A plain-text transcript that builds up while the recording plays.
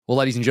Well,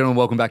 ladies and gentlemen,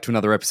 welcome back to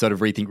another episode of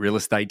Rethink Real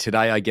Estate.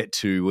 Today, I get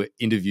to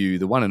interview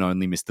the one and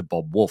only Mr.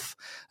 Bob Wolff.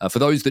 For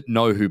those that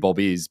know who Bob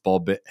is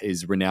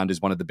renowned as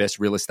one of the best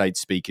real estate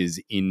speakers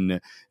in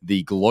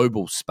the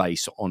global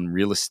space on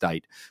real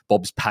estate.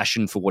 Bob's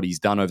passion for what he's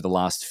done over the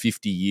last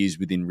 50 years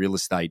within real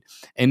estate,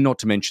 and not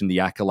to mention the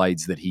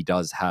accolades that he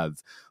does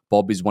have.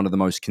 Bob is one of the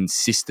most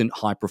consistent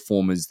high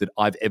performers that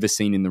I've ever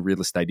seen in the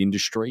real estate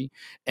industry.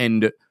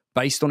 And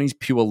based on his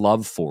pure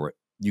love for it,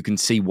 you can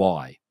see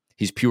why.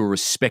 His pure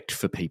respect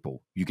for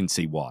people, you can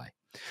see why.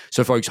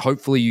 So, folks,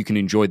 hopefully you can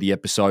enjoy the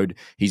episode.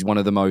 He's one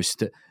of the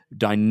most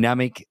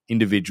dynamic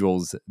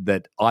individuals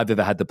that I've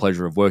ever had the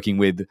pleasure of working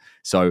with.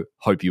 So,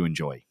 hope you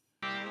enjoy.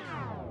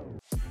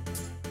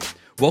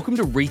 Welcome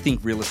to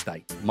Rethink Real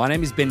Estate. My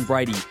name is Ben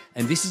Brady,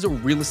 and this is a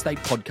real estate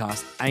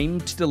podcast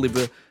aimed to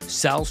deliver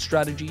sales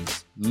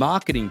strategies,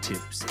 marketing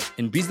tips,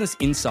 and business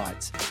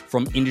insights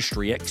from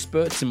industry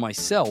experts and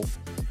myself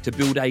to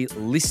build a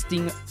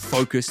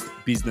listing-focused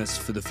business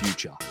for the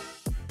future.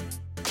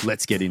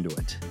 Let's get into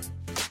it.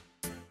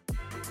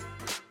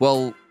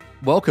 Well,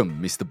 welcome,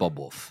 Mr. Bob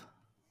Wolff.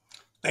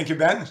 Thank you,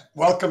 Ben.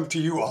 Welcome to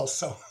you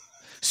also.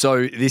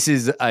 So this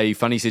is a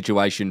funny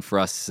situation for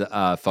us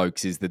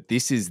folks, is that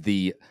this is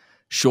the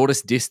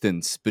shortest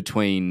distance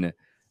between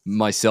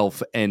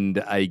myself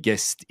and a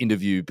guest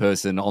interview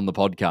person on the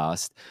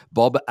podcast.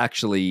 Bob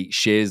actually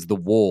shares the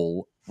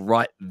wall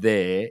right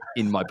there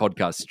in my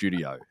podcast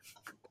studio.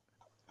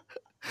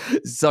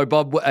 So,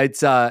 Bob,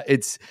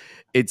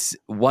 it's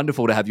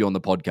wonderful to have you on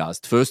the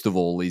podcast. First of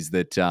all, is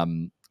that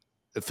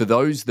for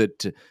those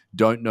that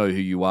don't know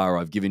who you are,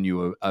 I've given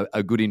you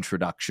a good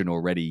introduction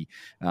already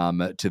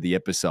to the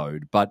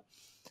episode. But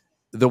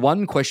the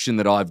one question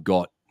that I've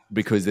got,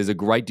 because there's a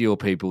great deal of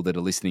people that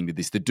are listening to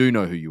this that do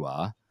know who you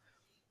are,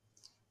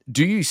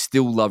 do you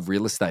still love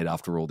real estate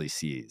after all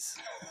these years?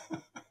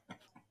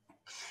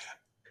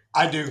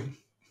 I do.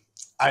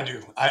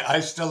 I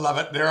still love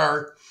it.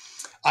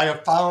 I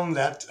have found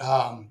that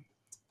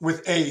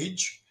with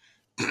age,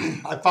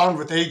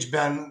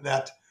 Ben,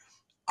 that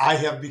I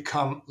have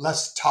become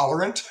less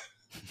tolerant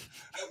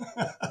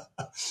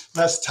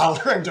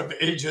of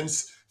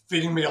agents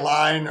feeding me a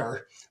line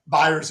or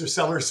buyers or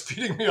sellers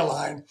feeding me a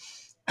line.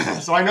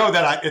 So I know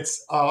that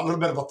it's a little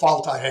bit of a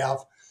fault I have.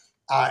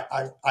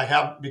 I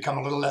have become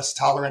a little less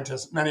tolerant,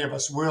 as many of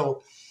us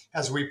will,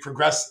 as we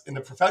progress in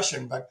the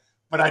profession. But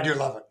I do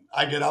love it.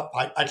 I get up.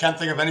 I can't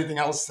think of anything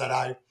else that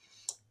I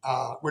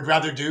would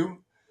rather do.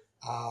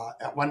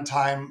 At one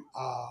time,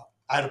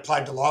 I had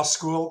applied to law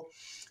school,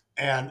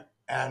 and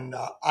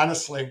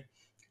honestly,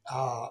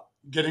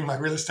 getting my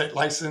real estate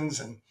license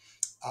and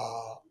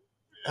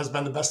has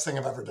been the best thing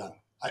I've ever done.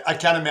 I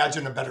can't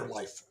imagine a better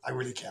life. I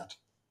really can't.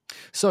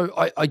 So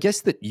I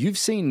guess that you've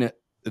seen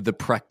the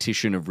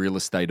practitioner of real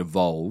estate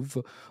evolve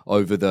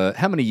over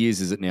how many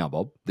years is it now,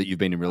 Bob, that you've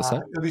been in real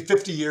estate? It'll be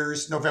 50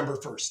 years, November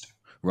 1st.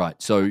 Right.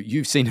 So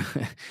you've seen,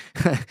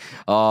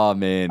 oh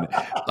man,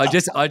 I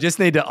just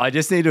need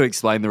to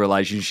explain the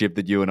relationship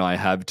that you and I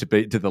have to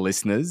the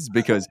listeners,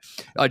 because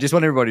I just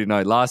want everybody to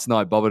know, last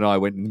night, Bob and I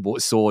went and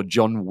saw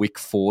John Wick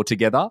 4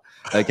 together.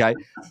 Okay.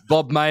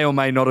 Bob may or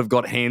may not have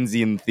got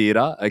handsy in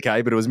theater.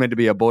 Okay. But it was meant to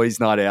be a boys'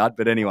 night out.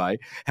 But anyway,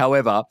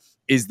 however,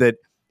 is that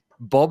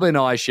Bob and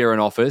I share an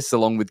office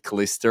along with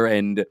Callista,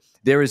 and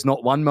there is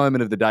not one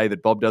moment of the day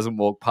that Bob doesn't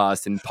walk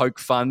past and poke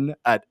fun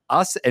at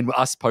us and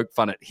us poke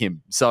fun at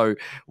him. So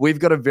we've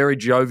got a very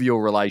jovial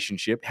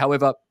relationship.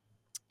 However,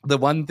 the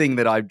one thing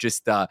that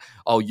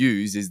I'll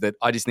use is that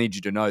I just need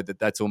you to know that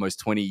that's almost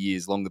 20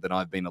 years longer than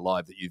I've been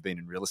alive that you've been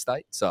in real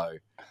estate. So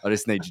I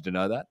just need you to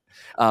know that.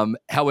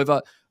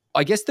 However,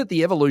 I guess that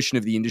the evolution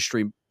of the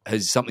industry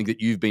has something that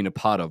you've been a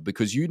part of,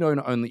 because you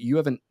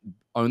haven't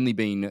only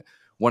been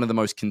one of the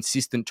most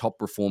consistent top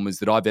performers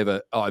that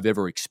I've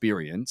ever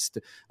experienced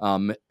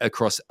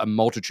across a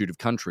multitude of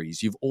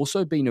countries. You've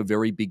also been a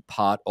very big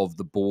part of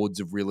the boards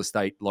of real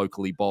estate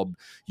locally, Bob.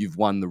 You've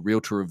won the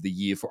Realtor of the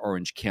Year for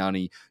Orange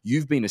County.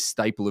 You've been a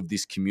staple of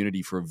this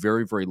community for a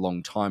very, very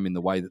long time in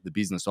the way that the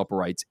business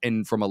operates,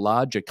 and from a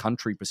larger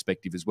country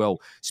perspective as well,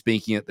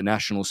 speaking at the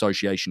National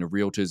Association of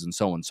Realtors and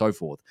so on and so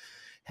forth.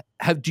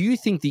 Do you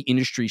think the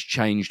industry's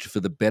changed for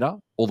the better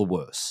or the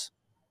worse?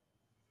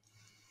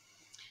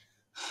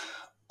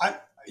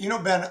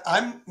 Ben,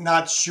 I'm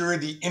not sure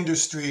the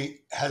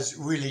industry has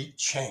really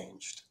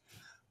changed.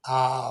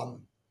 I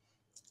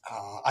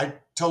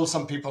told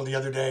some people the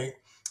other day,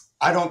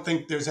 I don't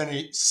think there's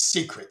any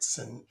secrets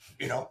in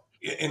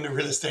the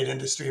real estate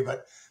industry,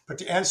 but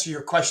to answer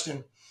your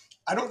question,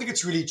 I don't think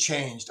it's really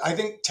changed. I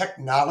think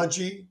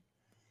technology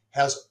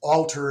has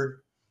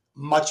altered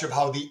much of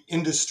how the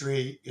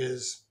industry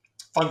is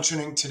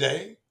functioning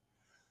today.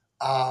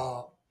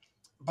 But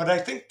I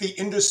think the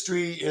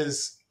industry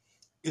is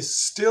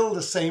still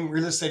the same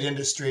real estate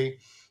industry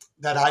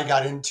that I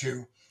got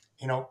into,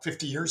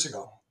 50 years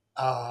ago.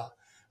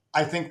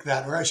 I think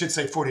that, or I should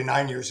say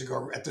 49 years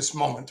ago at this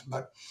moment,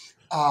 but,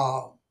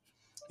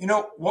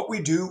 what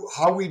we do,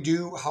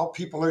 how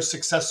people are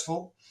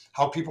successful,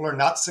 how people are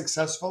not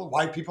successful,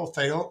 why people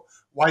fail,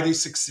 why they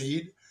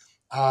succeed.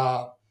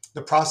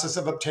 the process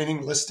of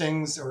obtaining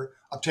listings or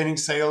obtaining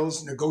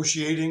sales,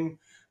 negotiating.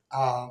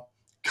 Uh,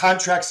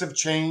 Contracts have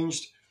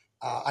changed.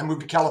 I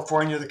moved to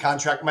California. The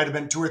contract might have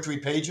been 2 or 3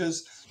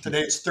 pages.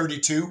 Today it's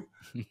 32.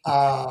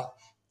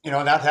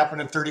 That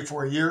happened in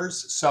 34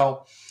 years.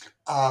 So,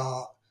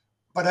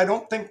 but I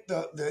don't think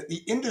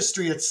the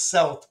industry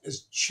itself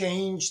has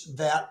changed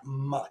that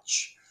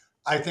much.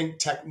 I think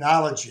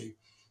technology,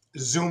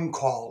 Zoom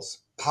calls,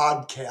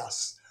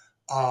 podcasts,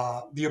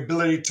 the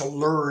ability to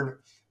learn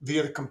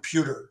via the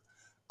computer,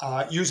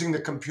 using the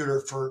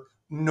computer for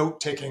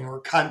note taking or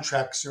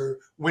contracts or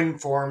win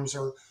forms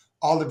or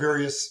all the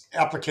various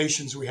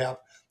applications we have,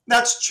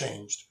 that's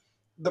changed.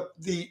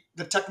 The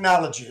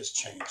technology has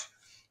changed.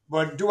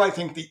 But do I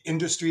think the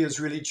industry has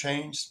really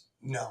changed?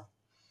 No.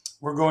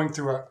 We're going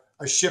through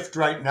a shift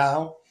right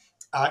now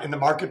in the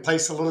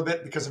marketplace a little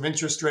bit because of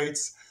interest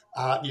rates,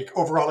 the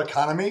overall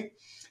economy.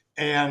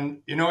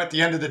 And, at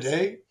the end of the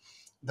day,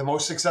 the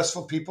most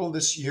successful people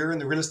this year in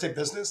the real estate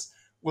business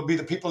will be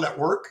the people that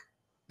work,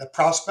 that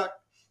prospect,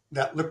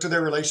 that look to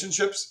their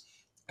relationships.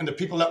 And the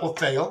people that will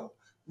fail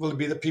will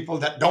be the people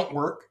that don't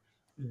work,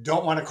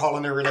 don't want to call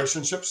on their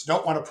relationships,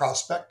 don't want to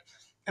prospect.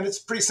 And it's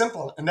pretty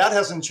simple. And that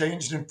hasn't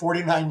changed in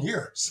 49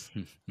 years.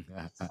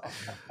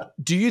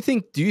 Do you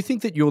think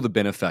that you're the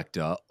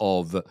benefactor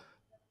of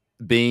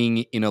being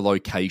in a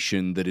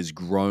location that has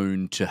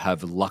grown to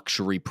have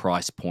luxury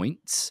price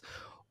points,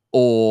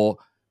 or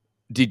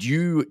did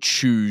you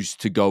choose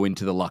to go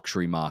into the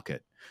luxury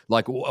market?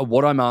 Like,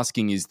 what I'm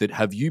asking is that,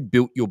 have you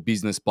built your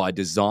business by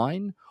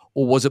design,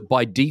 or was it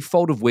by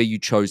default of where you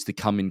chose to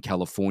come in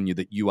California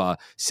that you are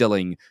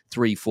selling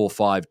 3, 4,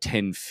 5,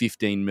 10,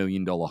 $15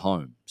 million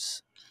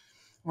homes?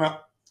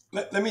 Well,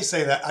 let me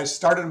say that I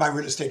started my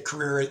real estate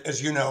career,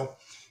 as you know,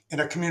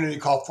 in a community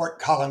called Fort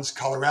Collins,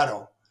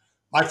 Colorado.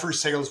 My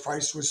first sales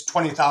price was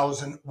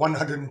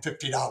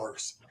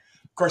 $20,150.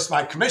 Of course,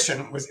 my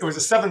commission was a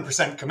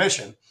 7%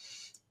 commission,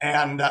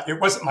 and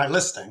it wasn't my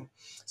listing.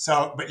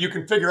 So, but you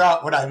can figure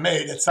out what I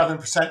made at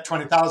 7%,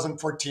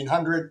 20,000,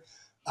 1,400.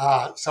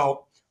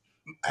 So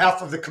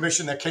half of the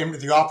commission that came to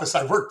the office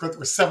I worked with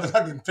was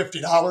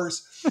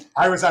 $750.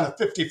 I was on a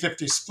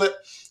 50-50 split.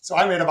 So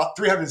I made about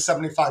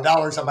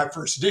 $375 on my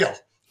first deal.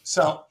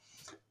 So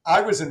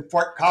I was in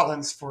Fort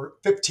Collins for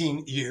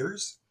 15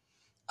 years.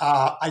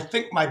 I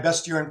think my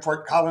best year in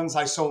Fort Collins,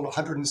 I sold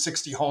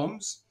 160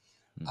 homes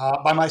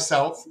by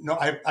myself. No,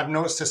 I have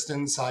no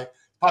assistants.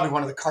 Probably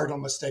one of the cardinal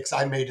mistakes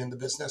I made in the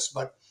business,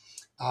 but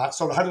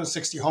sold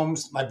 160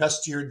 homes my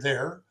best year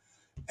there.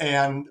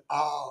 And,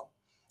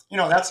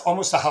 that's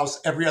almost a house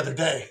every other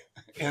day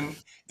in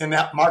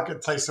that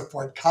marketplace of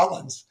Fort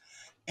Collins.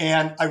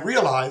 And I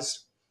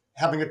realized,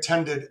 having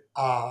attended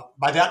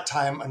by that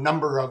time a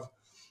number of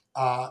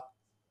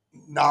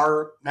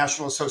NAR,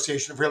 National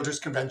Association of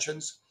Realtors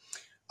conventions,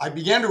 I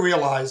began to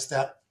realize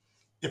that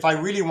if I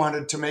really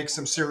wanted to make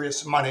some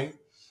serious money,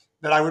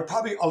 that I would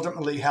probably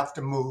ultimately have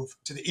to move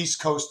to the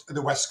East Coast or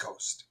the West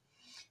Coast.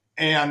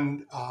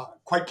 And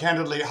quite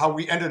candidly, how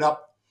we ended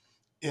up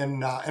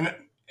in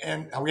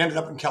how we ended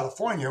up in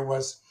California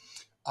was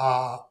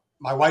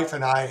my wife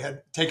and I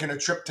had taken a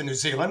trip to New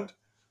Zealand,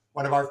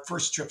 one of our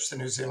first trips to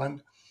New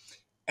Zealand.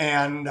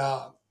 And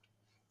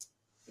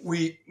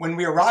when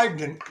we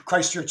arrived in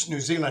Christchurch,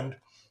 New Zealand,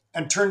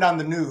 and turned on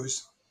the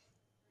news,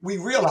 we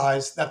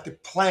realized that the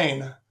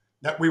plane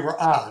that we were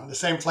on, the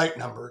same flight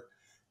number,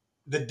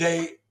 the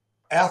day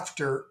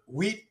after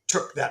we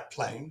took that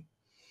plane,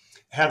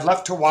 had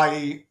left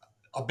Hawaii,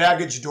 a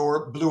baggage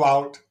door blew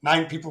out,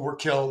 9 people were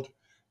killed,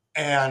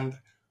 and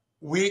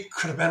we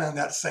could have been on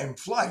that same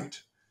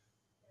flight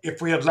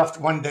if we had left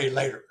one day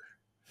later.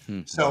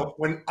 So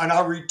on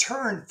our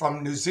return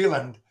from New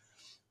Zealand,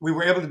 we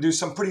were able to do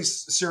some pretty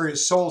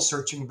serious soul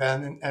searching,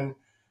 Ben, and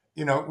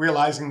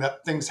realizing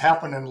that things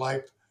happen in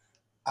life.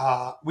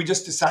 We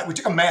just decided, we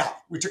took a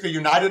map. We took a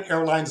United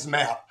Airlines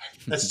map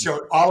that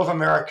showed all of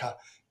America.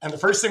 And the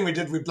first thing we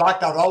did, we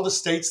blocked out all the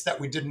states that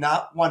we did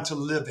not want to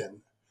live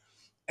in.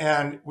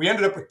 And we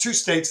ended up with 2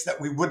 states that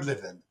we would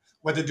live in,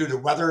 whether due to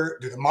weather,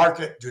 due to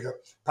market, due to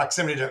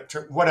proximity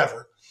to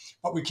whatever.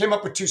 But we came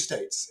up with 2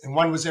 states, and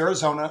one was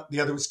Arizona, the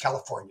other was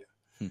California.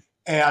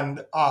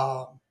 And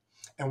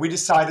we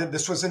decided,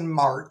 this was in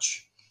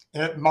March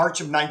of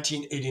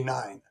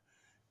 1989.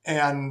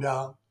 And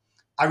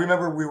I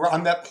remember we were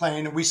on that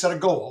plane, and we set a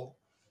goal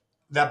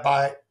that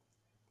by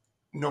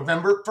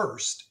November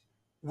 1st,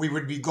 we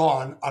would be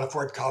gone out of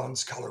Fort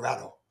Collins,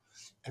 Colorado.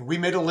 And we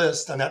made a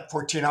list on that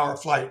 14-hour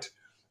flight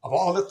of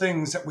all the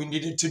things that we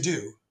needed to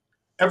do,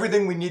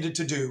 everything we needed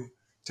to do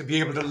to be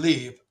able to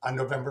leave on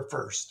November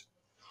 1st.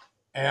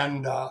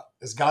 And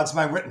as God's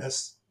my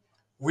witness,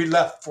 we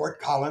left Fort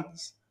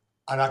Collins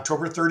on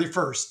October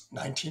 31st,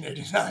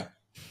 1989.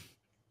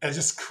 It's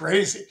just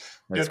crazy.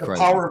 That's the crazy.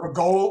 Power of a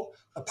goal,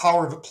 the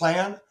power of a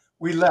plan.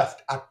 We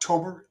left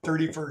October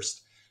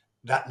 31st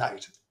that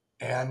night.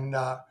 And,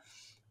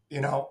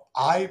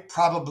 I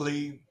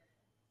probably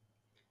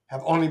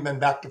have only been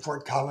back to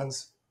Fort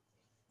Collins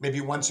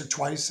maybe once or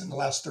twice in the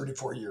last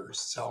 34 years.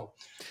 So,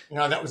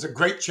 that was a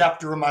great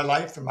chapter of my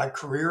life and my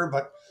career,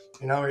 but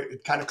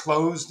it kind of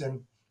closed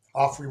and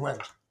off we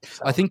went.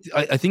 So. I think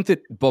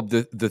that, Bob,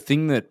 the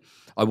thing that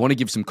I want to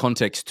give some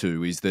context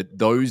to is that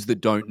those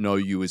that don't know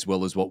you as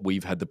well as what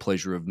we've had the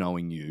pleasure of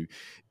knowing you,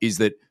 is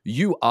that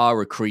you are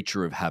a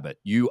creature of habit.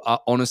 You are,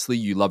 honestly,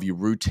 you love your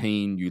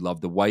routine. You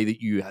love the way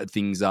that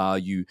things are.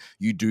 You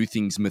do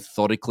things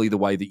methodically the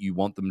way that you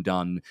want them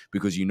done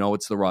because you know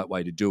it's the right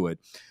way to do it.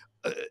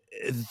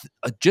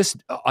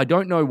 I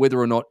don't know whether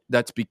or not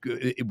that's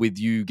with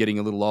you getting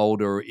a little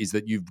older, is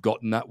that you've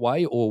gotten that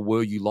way, or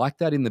were you like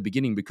that in the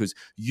beginning? Because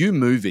you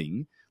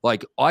moving,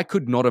 like, I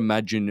could not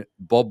imagine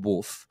Bob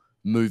Wolff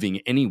moving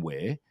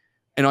anywhere.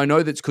 And I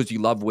know that's because you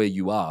love where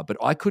you are, but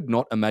I could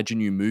not imagine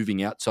you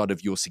moving outside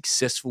of your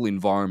successful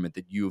environment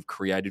that you have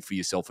created for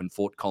yourself in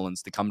Fort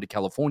Collins to come to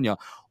California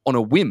on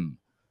a whim,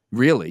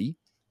 really.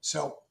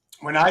 So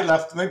when I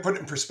left, let me put it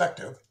in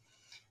perspective.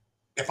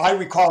 If I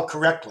recall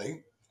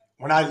correctly,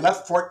 when I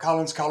left Fort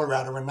Collins,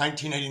 Colorado in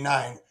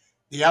 1989,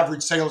 the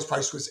average sales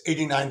price was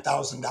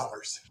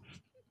 $89,000.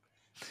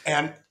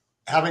 And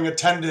having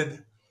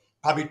attended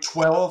probably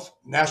 12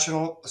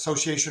 National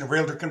Association of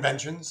Realtor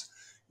conventions,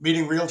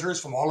 meeting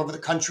realtors from all over the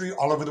country,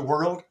 all over the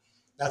world.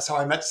 That's how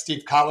I met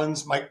Steve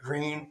Collins, Mike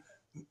Green.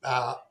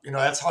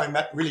 That's how I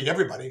met really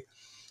everybody.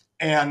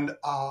 And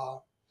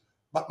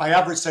but my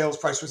average sales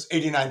price was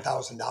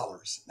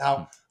 $89,000.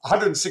 Now,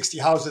 160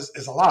 houses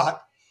is a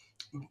lot,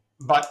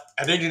 but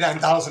at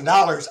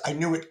 $89,000, I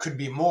knew it could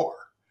be more.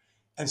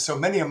 And so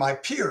many of my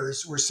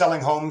peers were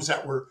selling homes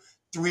that were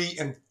 $300,000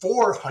 and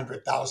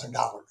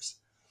 $400,000.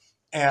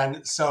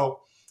 And so,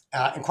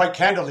 and quite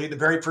candidly, the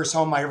very first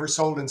home I ever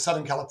sold in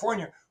Southern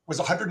California was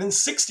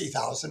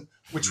 $160,000,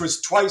 which was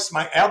twice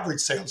my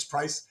average sales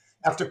price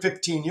after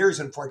 15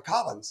 years in Fort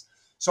Collins.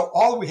 So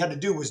all we had to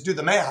do was do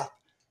the math.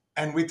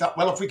 And we thought,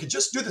 well, if we could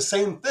just do the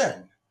same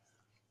thing,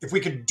 if we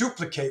could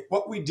duplicate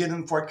what we did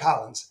in Fort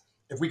Collins,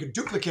 if we could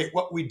duplicate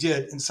what we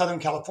did in Southern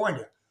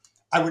California,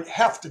 I would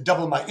have to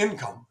double my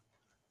income.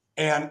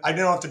 And I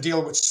don't have to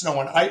deal with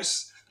snow and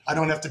ice. I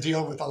don't have to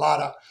deal with a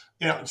lot of,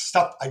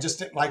 stuff I just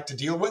didn't like to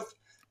deal with.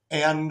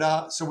 And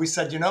so we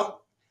said,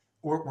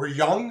 we're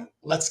young,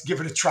 let's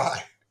give it a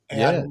try.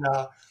 And,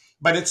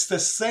 but it's the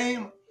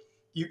same.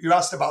 You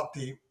asked about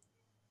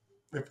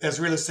as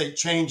real estate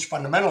changed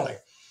fundamentally.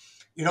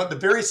 The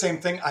very same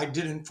thing I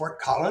did in Fort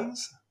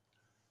Collins.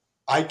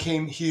 I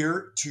came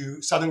here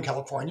to Southern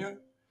California.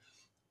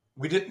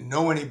 We didn't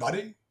know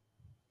anybody.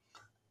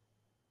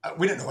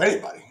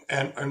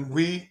 And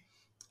we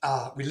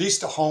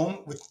leased a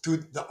home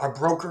through our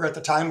broker at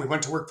the time. We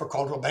went to work for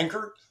Caldwell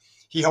Banker.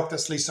 He helped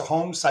us lease a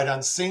home sight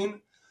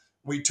unseen.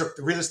 We took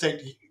the real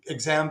estate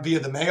exam via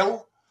the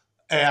mail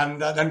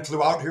and then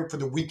flew out here for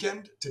the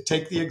weekend to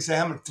take the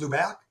exam and flew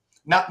back,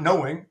 not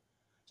knowing,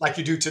 like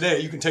you do today,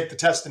 you can take the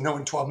test and know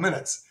in 12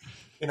 minutes.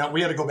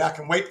 We had to go back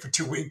and wait for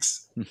 2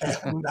 weeks.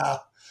 And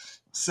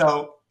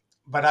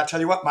but I'll tell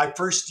you what, my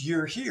first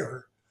year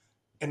here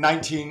in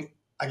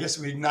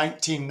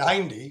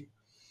 1990,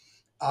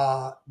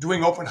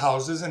 doing open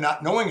houses and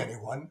not knowing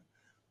anyone,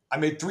 I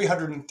made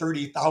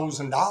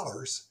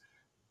 $330,000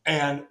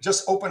 and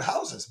just open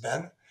houses,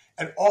 Ben.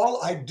 And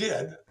all I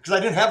did, because I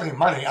didn't have any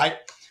money,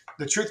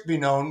 the truth be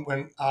known,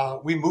 when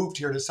we moved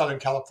here to Southern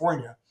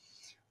California,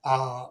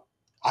 I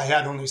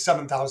had only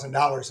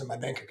 $7,000 in my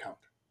bank account.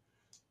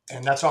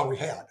 And that's all we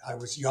had. I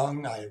was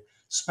young. I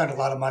spent a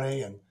lot of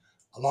money and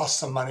I lost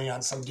some money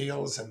on some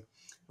deals.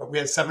 But we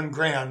had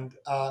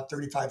 $7,000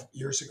 35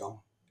 years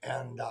ago.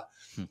 And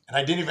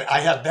I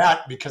had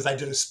that because I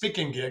did a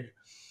speaking gig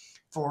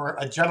for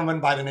a gentleman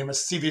by the name of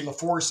C.V.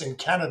 LaForce in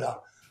Canada,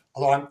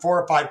 along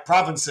 4 or 5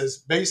 provinces,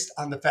 based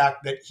on the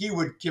fact that he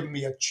would give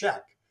me a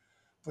check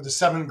for the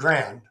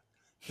 $7,000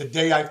 the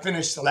day I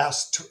finished the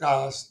last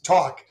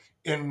talk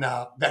in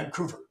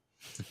Vancouver.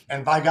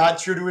 And by God,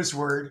 true to his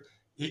word,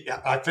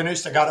 I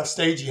finished, I got off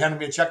stage, he handed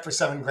me a check for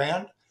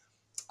 $7,000.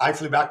 I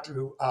flew back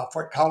to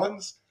Fort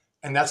Collins,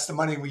 and that's the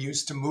money we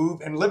used to move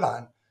and live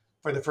on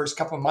for the first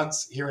couple of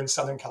months here in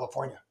Southern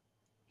California.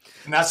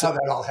 And that's how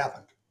that all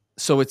happened.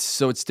 So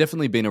it's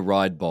definitely been a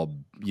ride, Bob,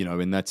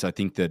 and that's, I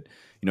think that,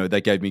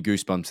 that gave me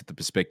goosebumps at the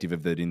perspective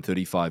of that in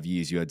 35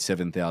 years, you had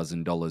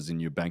 $7,000 in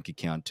your bank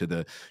account to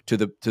the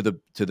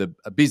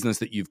business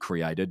that you've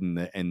created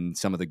and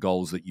some of the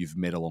goals that you've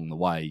met along the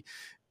way.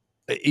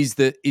 Is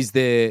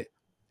there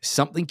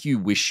something you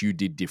wish you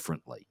did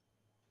differently?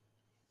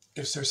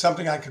 Is there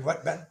something I could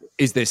what, Ben?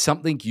 Is there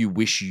something you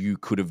wish you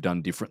could have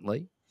done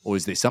differently? Or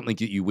is there something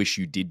that you wish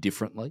you did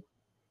differently?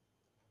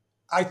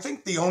 I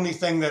think the only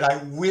thing that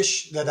I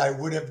wish that I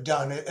would have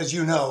done, as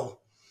you know,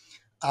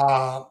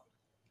 I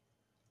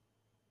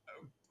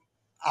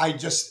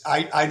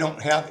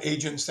don't have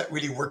agents that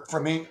really work for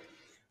me.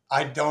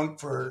 I don't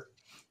for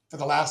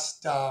the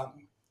last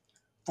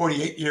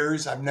 48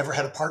 years. I've never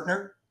had a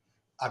partner.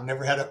 I've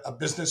never had a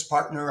business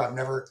partner. I've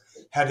never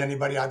had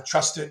anybody I've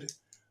trusted.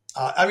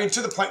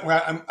 To the point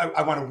where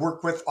I want to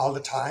work with all the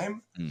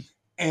time.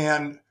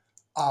 And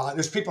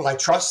there's people I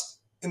trust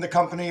in the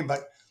company,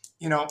 but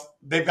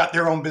they've got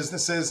their own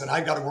businesses and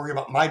I got to worry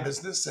about my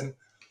business. And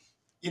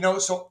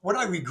So what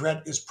I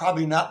regret is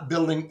probably not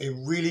building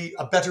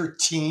a better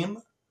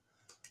team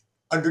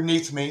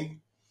underneath me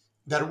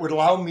that would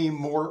allow me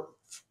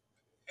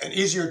an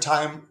easier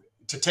time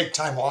to take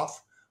time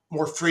off,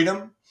 more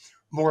freedom,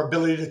 more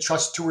ability to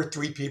trust two or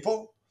three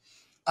people.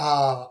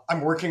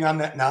 I'm working on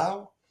that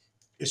now.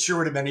 It sure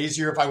would have been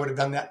easier if I would have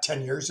done that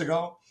 10 years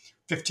ago,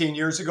 15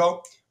 years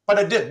ago, but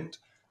I didn't.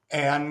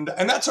 And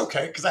that's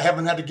okay because I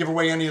haven't had to give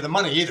away any of the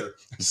money either.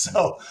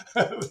 So,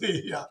 I've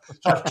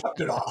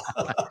kept it all.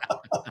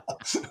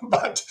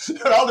 But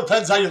it all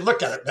depends how you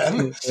look at it,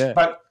 Ben. Yeah.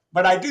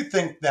 But I do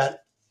think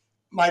that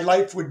my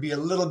life would be a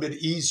little bit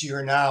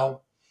easier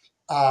now.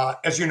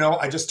 As you know,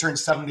 I just turned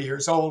 70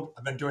 years old.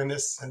 I've been doing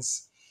this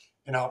since,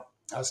 I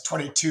was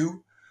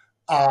 22.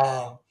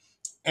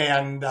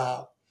 And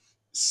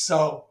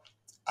so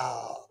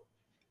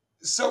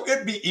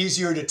it'd be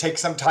easier to take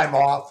some time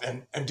off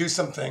and do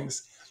some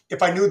things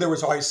if I knew there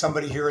was always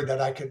somebody here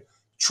that I could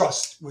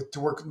trust to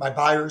work with my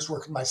buyers,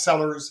 work with my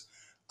sellers.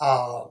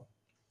 That's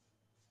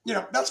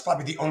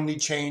probably the only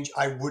change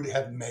I would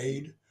have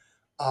made,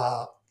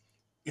 from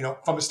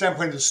a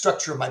standpoint of the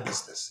structure of my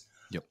business.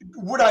 Yep.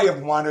 Would I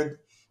have wanted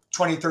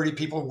 20, 30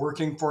 people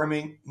working for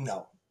me?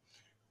 No.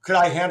 Could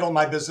I handle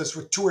my business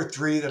with two or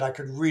three that I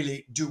could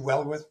really do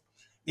well with?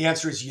 The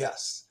answer is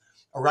yes.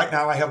 Right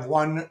now I have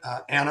one,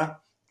 Anna,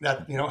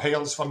 that,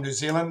 hails from New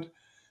Zealand.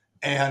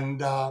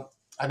 And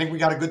I think we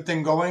got a good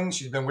thing going.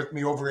 She's been with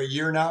me over a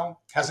year now,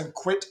 hasn't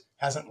quit,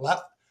 hasn't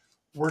left,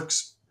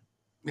 works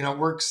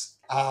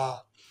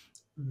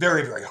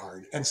very, very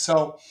hard. And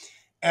so,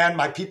 and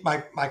my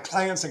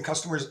clients and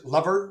customers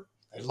love her.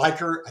 They like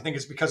her. I think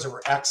it's because of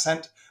her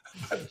accent,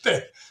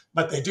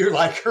 but they do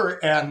like her,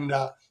 and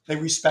they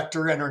respect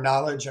her and her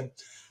knowledge. And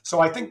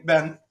so I think,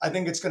 Ben,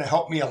 it's going to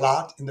help me a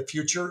lot in the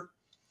future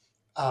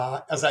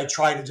as I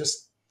try to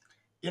just,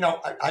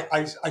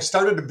 I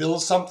started to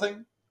build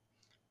something,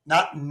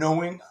 not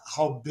knowing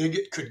how big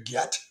it could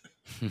get,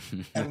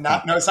 and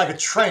not know it's like a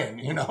train,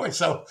 and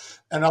so,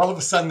 and all of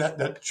a sudden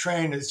that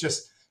train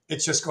is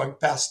it's just going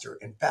faster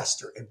and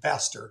faster and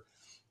faster.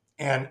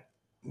 And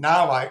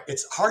now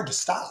it's hard to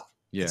stop.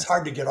 Yeah. It's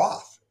hard to get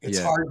off. It's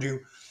hard to,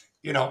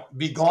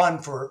 be gone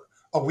for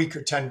a week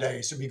or 10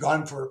 days, or be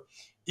gone for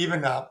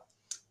even,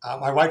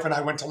 my wife and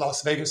I went to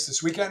Las Vegas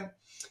this weekend.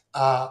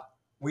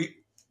 We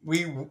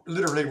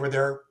literally were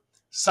there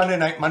Sunday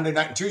night, Monday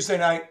night, and Tuesday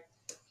night.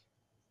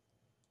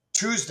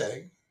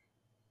 Tuesday,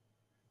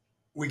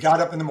 we got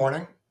up in the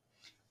morning.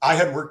 I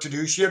had work to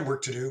do. She had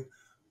work to do.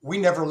 We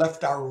never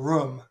left our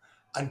room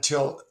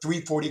until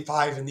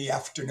 3:45 in the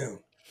afternoon.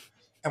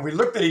 And we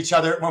looked at each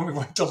other when we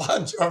went to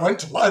lunch,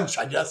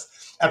 I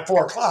guess, at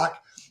 4:00,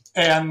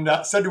 and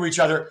said to each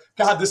other,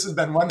 God, this has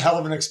been one hell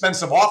of an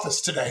expensive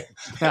office today.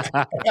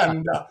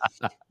 And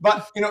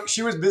but,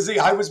 she was busy.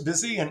 I was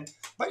busy.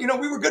 But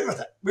we were good with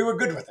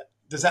it.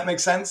 Does that make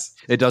sense?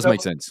 It does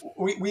make sense.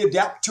 We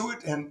adapt to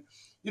it. And,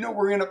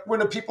 we're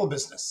in a people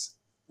business.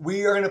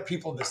 We are in a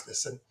people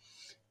business. And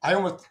I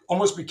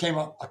almost became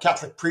a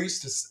Catholic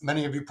priest, as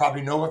many of you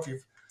probably know if you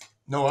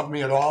know of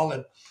me at all.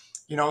 And,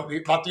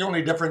 about the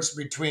only difference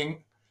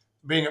between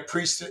being a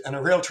priest and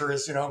a realtor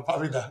is,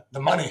 probably the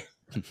money,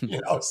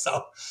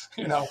 so,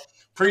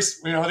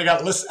 priests, they got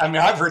to listen. I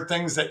mean, I've heard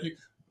things that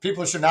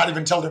people should not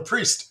even tell their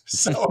priest.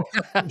 So,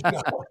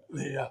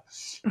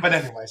 but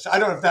anyway, so I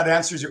don't know if that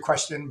answers your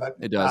question, but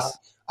it does.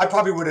 I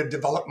probably would have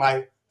developed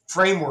my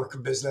framework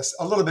of business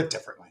a little bit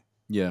differently.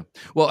 Yeah.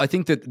 Well, I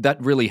think that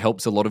really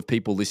helps a lot of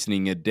people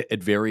listening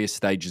at various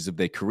stages of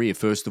their career.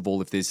 First of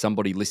all, if there's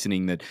somebody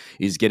listening that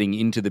is getting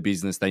into the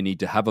business, they need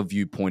to have a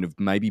viewpoint of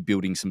maybe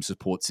building some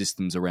support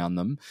systems around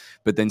them.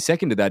 But then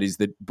second to that is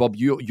that, Bob,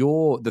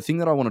 the thing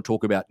that I want to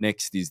talk about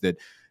next is that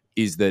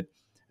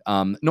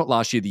not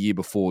last year, the year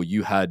before,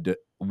 you had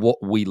what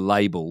we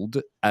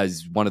labeled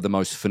as one of the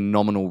most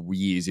phenomenal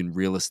years in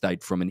real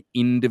estate from an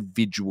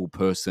individual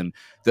person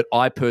that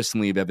I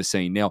personally have ever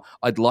seen. Now,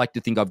 I'd like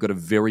to think I've got a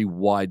very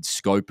wide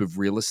scope of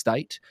real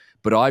estate,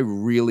 but I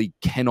really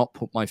cannot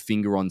put my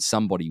finger on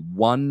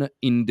one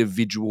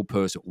individual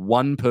person,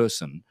 one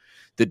person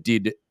that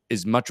did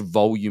as much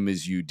volume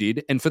as you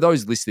did. And for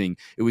those listening,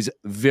 it was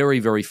very,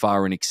 very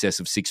far in excess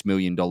of $6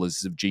 million of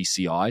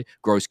GCI,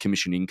 gross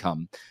commission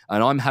income.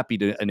 And I'm happy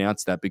to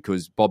announce that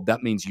because, Bob,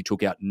 that means you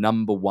took out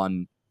number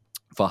one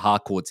for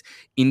Harcourts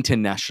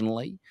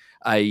internationally.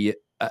 And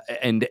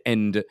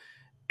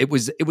it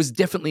was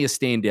definitely a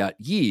standout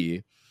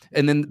year.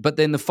 But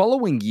then the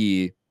following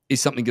year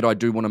is something that I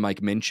do want to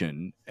make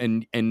mention.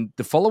 And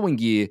the following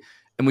year,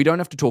 and we don't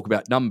have to talk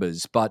about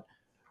numbers, but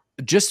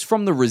just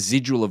from the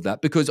residual of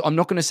that, because I'm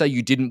not going to say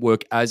you didn't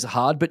work as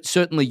hard, but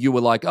certainly you were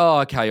like,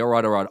 oh, okay, all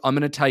right. I'm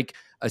going to take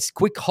a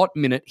quick hot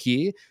minute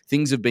here.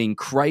 Things have been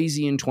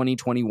crazy in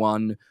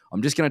 2021.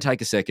 I'm just going to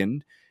take a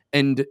second.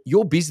 And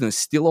your business,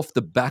 still off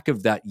the back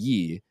of that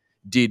year,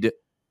 did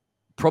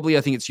probably,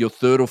 I think it's your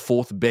third or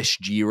fourth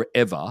best year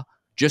ever,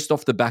 just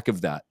off the back of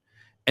that.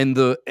 And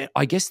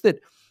I guess that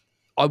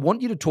I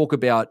want you to talk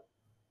about,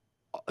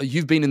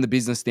 you've been in the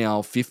business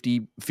now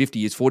 50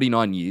 years,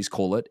 49 years,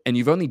 call it, and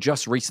you've only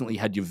just recently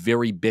had your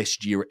very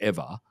best year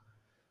ever.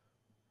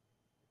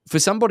 for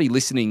somebody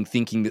listening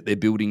thinking that they're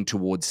building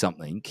towards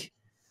something,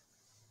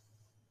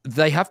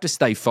 they have to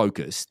stay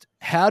focused.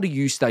 How do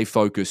you stay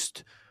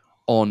focused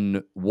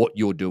on what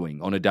you're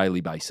doing on a daily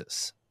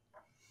basis?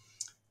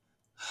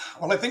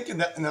 Well, I think in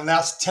the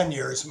last 10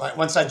 years,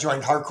 once I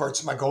joined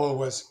Harcourts, my goal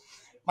was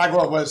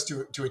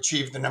to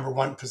achieve the number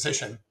one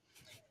position.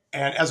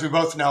 And as we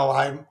both know,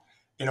 I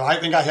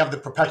think I have the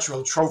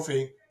perpetual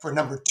trophy for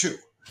number two.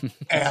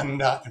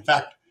 And in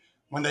fact,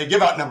 when they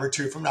give out number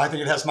two from now, I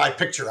think it has my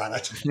picture on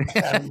it.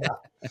 And,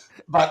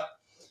 but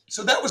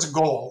so that was a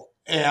goal,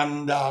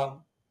 and I'm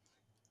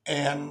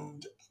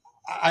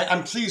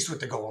pleased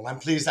with the goal. I'm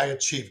pleased I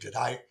achieved it.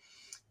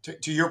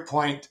 To your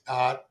point,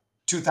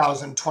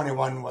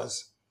 2021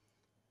 was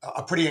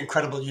a pretty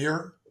incredible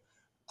year.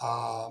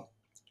 Well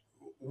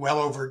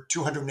over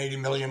 $280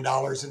 million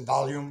in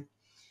volume.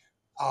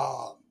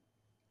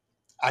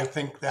 I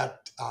think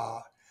that,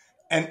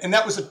 and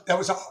that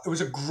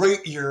was a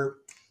great year,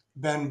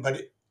 Ben.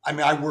 But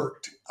I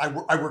worked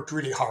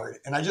really hard,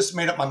 and I just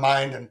made up my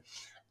mind, and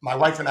my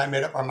wife and I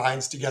made up our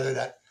minds together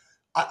that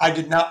I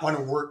did not want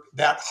to work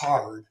that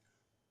hard.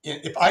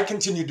 If I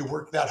continued to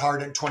work that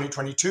hard in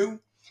 2022,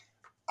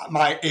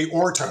 my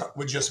aorta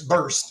would just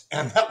burst,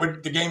 and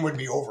the game would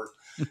be over.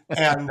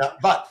 And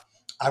but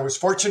I was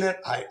fortunate.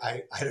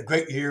 I had a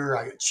great year.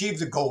 I achieved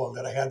the goal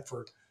that I had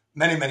for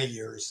many, many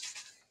years.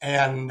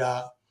 And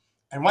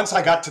once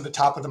I got to the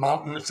top of the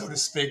mountain, so to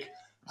speak,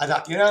 I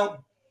thought,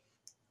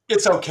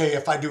 it's okay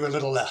if I do a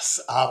little less.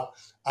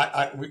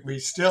 We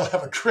still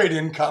have a great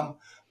income.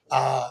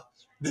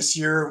 This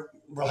year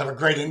we'll have a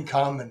great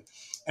income,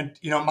 and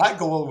my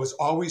goal was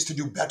always to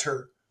do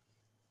better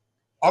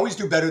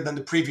than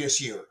the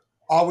previous year.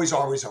 Always,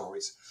 always,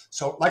 always.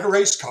 So like a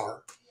race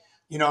car,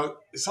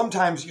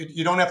 sometimes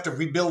you don't have to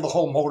rebuild the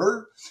whole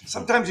motor.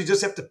 Sometimes you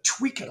just have to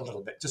tweak it a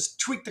little bit. Just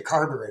tweak the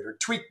carburetor,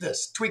 tweak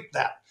this, tweak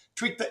that,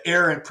 tweak the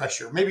air and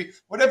pressure, maybe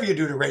whatever you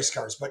do to race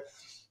cars. But,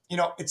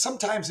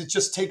 sometimes it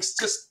just takes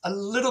just a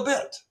little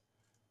bit.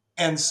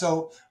 And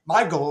so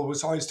my goal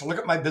was always to look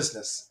at my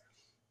business,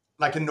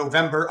 like in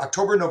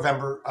October,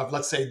 November of,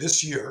 let's say,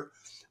 this year.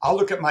 I'll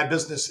look at my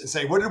business and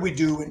say, what did we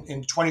do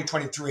in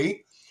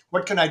 2023?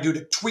 What can I do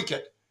to tweak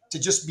it to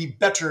just be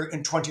better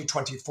in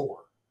 2024?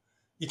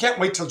 You can't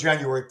wait till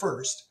January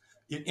 1st.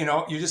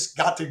 You just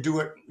got to do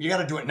it. You got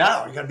to do it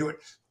now. You got to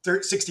do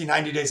it 60,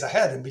 90 days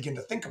ahead and begin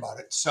to think about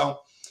it. So,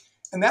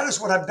 and that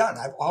is what I've done.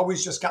 I've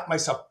always just got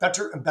myself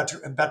better and better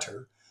and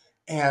better.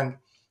 And,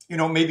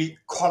 maybe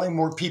calling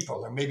more people,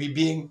 or maybe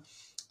being,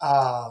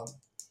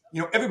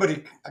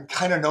 everybody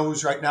kind of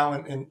knows right now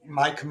in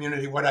my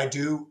community what I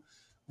do,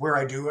 where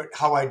I do it,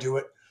 how I do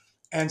it.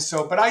 And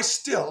so, but I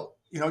still,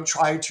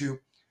 try to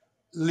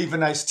leave a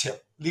nice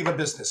tip, leave a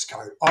business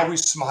card,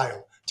 always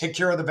smile, take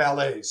care of the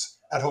valets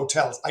at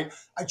hotels. I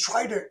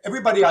try to,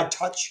 everybody I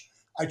touch,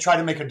 I try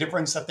to make a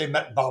difference that they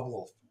met Bob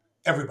Wolff,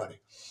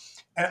 everybody.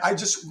 And I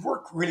just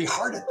work really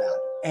hard at that.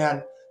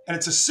 And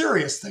it's a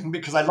serious thing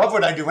because I love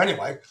what I do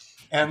anyway.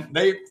 And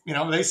they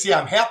see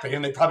I'm happy,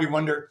 and they probably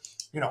wonder,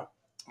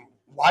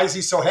 why is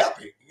he so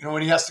happy,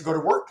 when he has to go to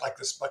work like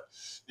this? But,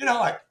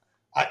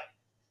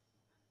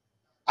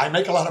 I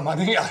make a lot of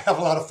money. I have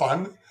a lot of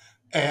fun.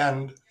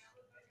 And,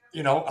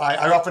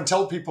 I often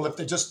tell people, if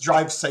they just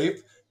drive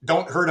safe,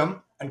 don't hurt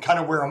them, and kind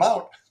of wear them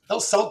out,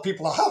 they'll sell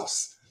people a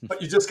house.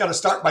 But you just got to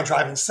start by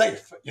driving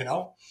safe,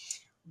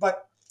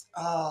 But,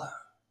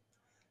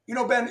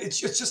 Ben, it's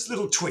just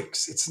little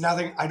tweaks. It's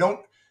nothing.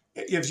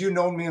 If you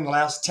know me in the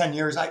last 10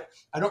 years, I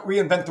don't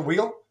reinvent the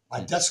wheel. My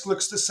desk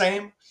looks the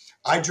same.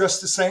 I dress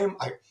the same.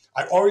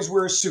 I always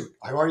wear a suit.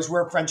 I always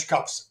wear French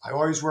cuffs. I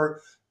always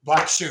wear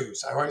black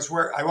shoes. I always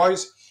wear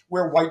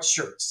white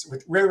shirts,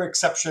 with rare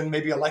exception,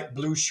 maybe a light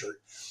blue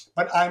shirt.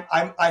 But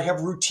I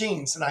have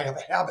routines, and I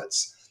have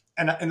habits,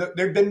 and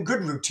they've been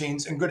good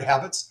routines and good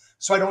habits,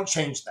 so I don't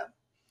change them.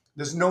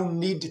 There's no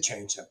need to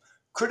change them.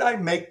 Could I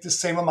make the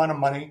same amount of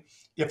money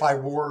if I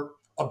wore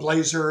a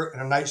blazer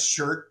and a nice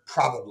shirt?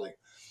 Probably.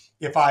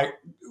 If I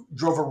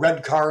drove a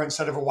red car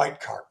instead of a white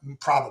car?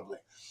 Probably.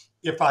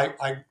 If I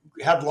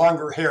had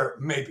longer hair?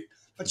 Maybe.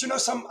 But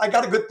I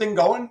got a good thing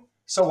going,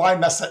 so why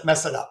mess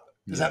it up?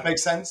 Does that make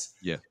sense?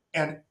 Yeah.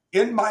 And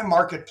in my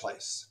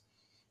marketplace,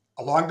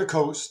 along the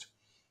coast,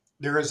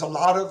 there is a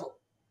lot of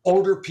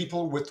older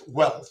people with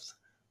wealth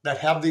that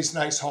have these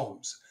nice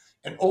homes.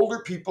 And older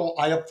people,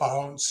 I have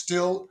found,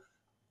 still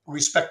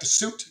respect a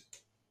suit.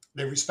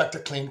 They respect a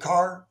clean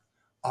car,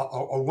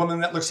 a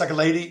woman that looks like a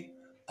lady,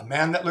 a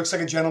man that looks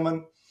like a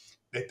gentleman.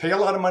 They pay a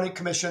lot of money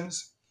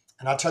commissions.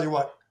 And I'll tell you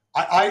what,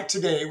 I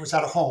today was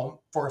at a home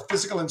for a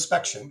physical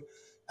inspection,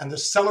 and the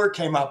seller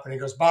came up and he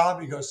goes,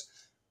 Bob,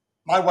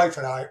 my wife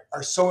and I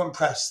are so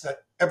impressed that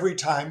every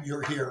time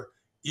you're here,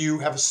 you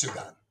have a suit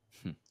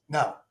on.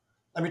 Now,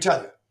 let me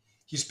tell you,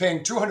 he's paying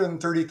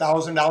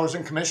 $230,000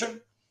 in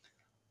commission.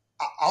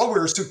 I'll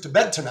wear a suit to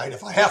bed tonight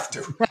if I have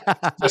to,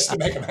 just to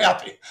make him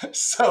happy.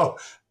 So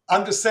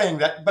I'm just saying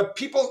that, but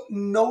people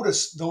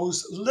notice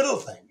those little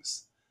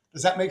things.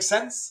 Does that make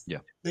sense? Yeah.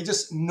 They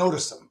just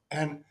notice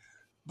them.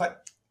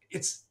 But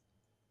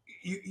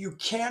you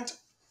can't,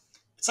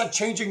 It's like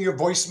changing your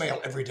voicemail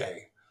every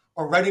day,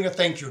 or writing a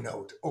thank you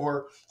note,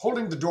 or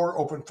holding the door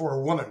open for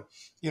a woman,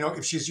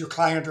 if she's your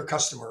client or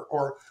customer,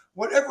 or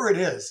whatever it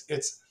is.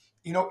 It's,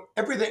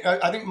 everything.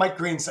 I think Mike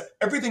Green said,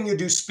 everything you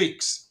do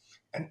speaks.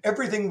 And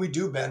everything we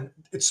do, Ben,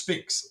 it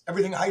speaks.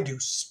 Everything I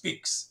do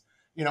speaks.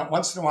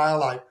 Once in a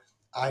while,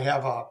 I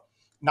have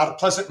not a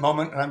pleasant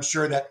moment, and I'm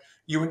sure that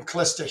you and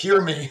Callista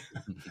hear me,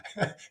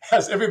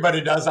 as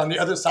everybody does on the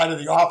other side of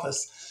the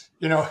office,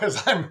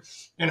 as I'm,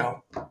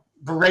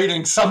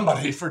 berating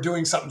somebody for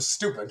doing something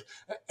stupid.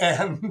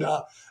 And,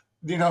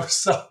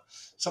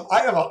 so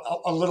I have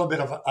a little bit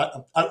of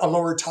a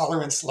lower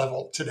tolerance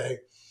level today.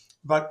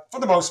 But for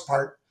the most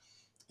part,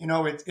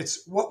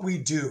 it's what we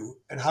do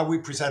and how we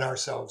present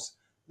ourselves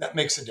that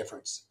makes a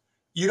difference.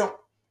 You don't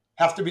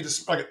have to be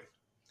this.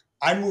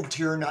 I moved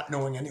here not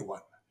knowing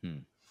anyone.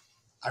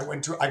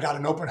 I got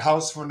an open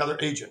house from another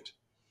agent.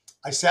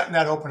 I sat in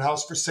that open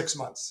house for 6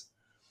 months.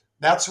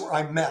 That's where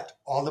I met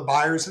all the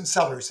buyers and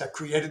sellers that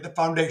created the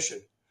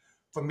foundation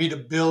for me to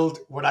build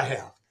what I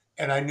have.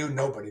 And I knew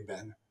nobody,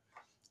 Ben.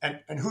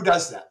 And who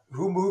does that?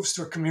 Who moves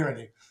to a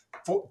community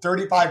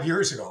 35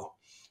 years ago,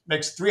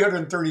 makes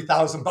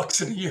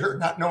 $330,000 in a year,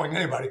 not knowing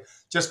anybody,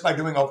 just by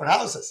doing open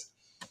houses?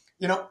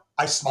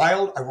 I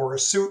smiled. I wore a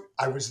suit.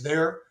 I was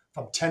there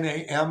from 10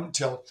 a.m.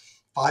 till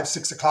 5,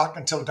 6 o'clock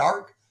until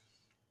dark.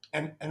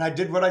 And I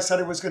did what I said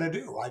I was going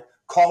to do. I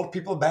called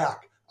people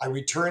back. I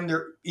returned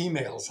their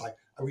emails. I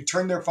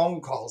returned their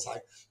phone calls.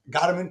 I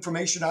got them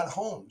information on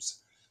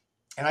homes.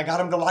 And I got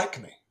them to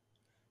like me.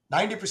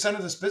 90%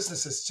 of this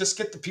business is just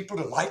get the people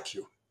to like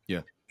you.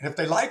 Yeah. And if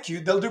they like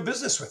you, they'll do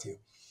business with you.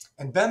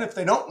 And then if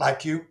they don't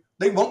like you,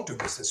 they won't do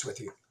business with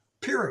you.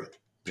 Period.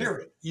 Yeah.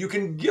 You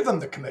can give them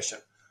the commission.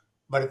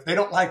 But if they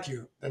don't like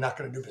you, they're not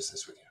going to do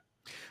business with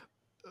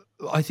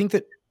you. I think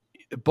that,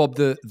 Bob,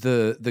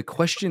 the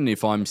question,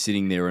 if I'm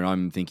sitting there and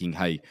I'm thinking,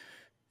 hey,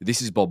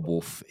 this is Bob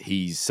Wolff.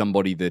 He's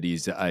somebody that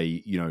is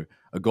a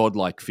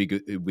godlike figure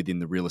within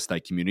the real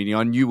estate community.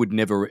 I knew you would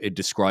never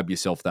describe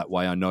yourself that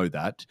way. I know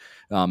that.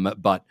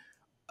 But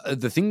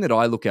the thing that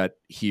I look at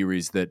here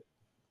is that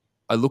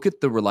I look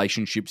at the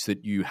relationships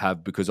that you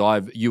have, because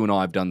you and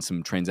I have done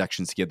some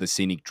transactions together,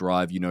 Scenic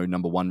Drive,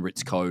 number 1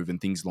 Ritz Cove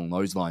and things along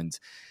those lines.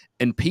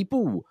 And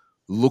people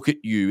look at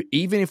you,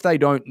 even if they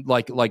don't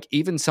like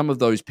even some of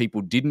those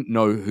people didn't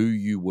know who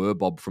you were,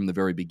 Bob, from the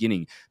very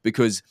beginning,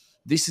 because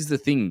this is the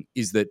thing,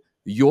 is that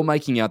you're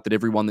making out that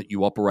everyone that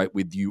you operate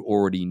with, you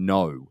already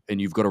know and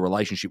you've got a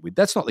relationship with.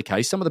 That's not the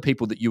case. Some of the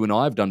people that you and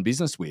I have done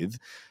business with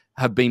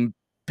have been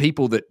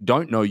people that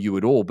don't know you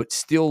at all, but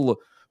still,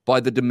 by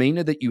the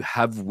demeanor that you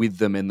have with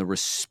them and the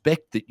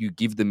respect that you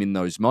give them in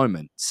those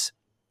moments,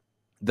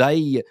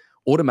 they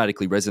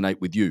automatically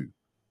resonate with you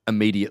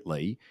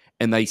immediately,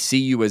 and they see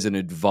you as an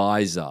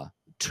advisor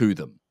to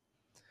them.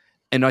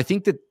 And I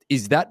think that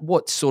is that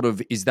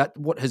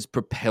what has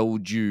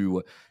propelled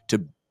you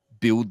to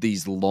build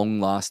these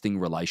long-lasting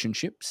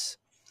relationships?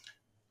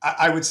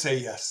 I would say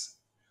yes.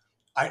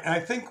 I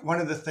think one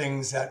of the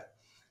things that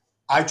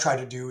I try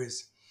to do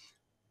is,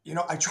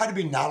 I try to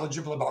be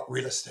knowledgeable about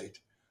real estate.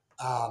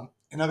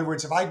 In other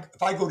words, if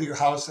I go to your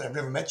house and I've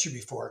never met you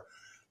before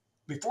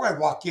I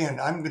walk in,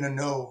 I'm going to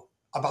know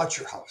about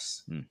your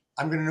house.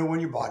 I'm going to know when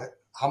you bought it,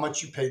 how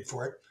much you paid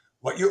for it,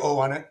 what you owe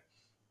on it.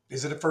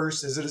 Is it a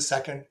first? Is it a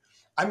second?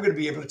 I'm going to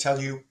be able to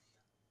tell you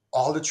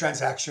all the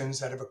transactions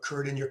that have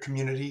occurred in your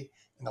community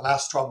in the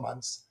last 12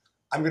 months.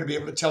 I'm going to be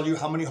able to tell you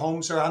how many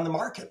homes are on the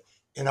market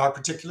in our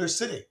particular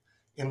city,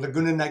 in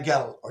Laguna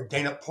Niguel or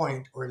Dana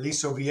Point or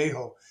Aliso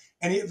Viejo,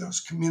 any of those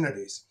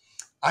communities.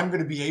 I'm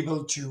going to be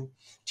able to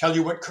tell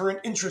you what current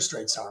interest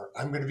rates are.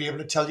 I'm going to be able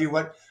to tell you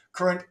what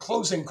current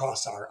closing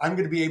costs are. I'm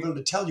going to be able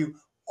to tell you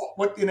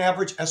what an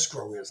average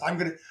escrow is.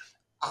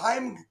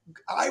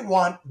 I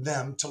want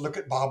them to look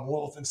at Bob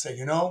Wolff and say,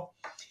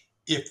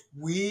 if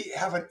we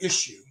have an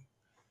issue,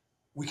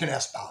 we can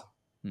ask Bob.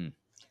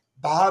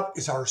 Bob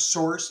is our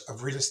source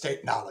of real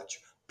estate knowledge,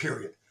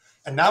 period.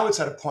 And now it's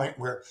at a point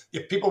where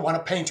if people want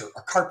a painter,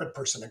 a carpet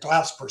person, a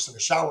glass person,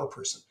 a shower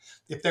person,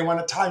 if they want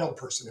a tile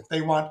person, if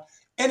they want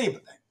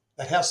anything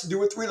that has to do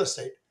with real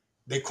estate,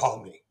 they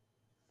call me.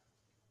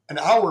 An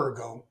hour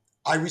ago,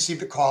 I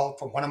received a call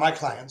from one of my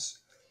clients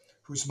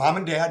whose mom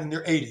and dad in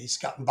their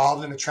 80s got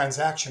involved in a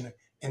transaction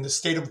in the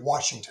state of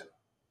Washington,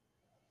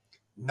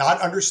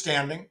 not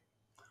understanding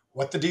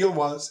what the deal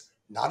was,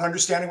 not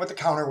understanding what the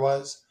counter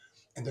was,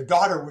 and their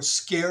daughter was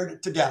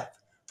scared to death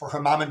for her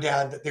mom and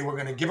dad that they were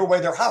going to give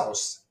away their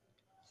house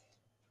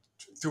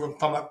through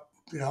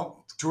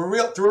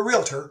a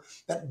realtor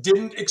that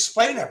didn't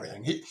explain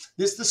everything.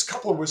 This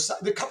couple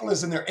the couple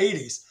is in their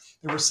 80s.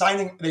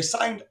 They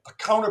signed a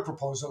counter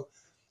proposal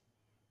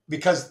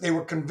because they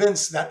were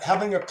convinced that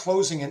having a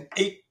closing in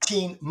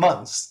 18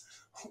 months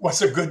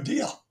was a good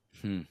deal.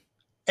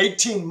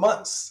 18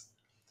 months.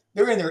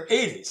 They're in their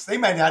 80s. They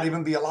might not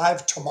even be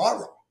alive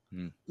tomorrow,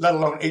 let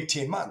alone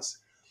 18 months.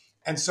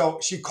 And so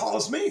she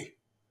calls me.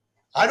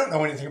 I don't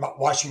know anything about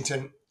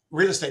Washington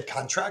real estate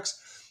contracts,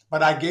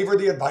 but I gave her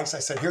the advice. I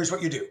said, here's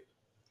what you do.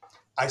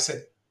 I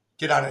said,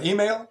 get on an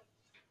email,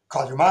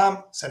 call your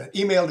mom, send an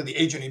email to the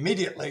agent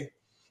immediately,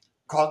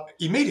 call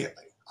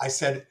immediately. I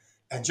said,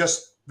 and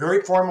just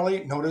very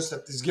formally notice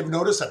that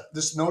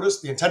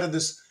the intent of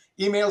this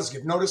email is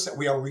give notice that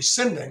we are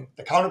rescinding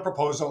the counter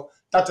proposal,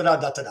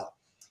 da-da-da.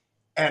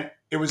 And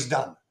it was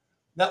done.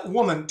 That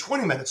woman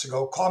 20 minutes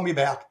ago called me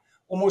back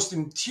almost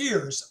in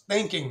tears,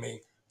 thanking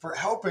me for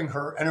helping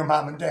her and her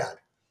mom and dad.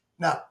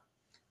 Now,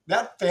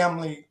 that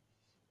family,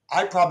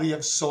 I probably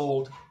have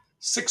sold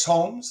 6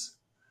 homes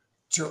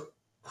to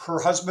her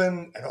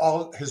husband and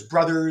all his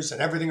brothers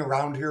and everything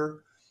around here.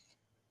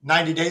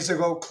 90 days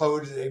ago,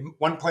 closed a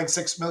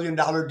 $1.6 million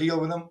deal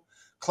with them,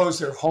 closed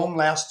their home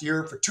last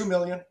year for $2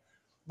 million.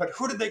 But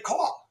who did they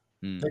call?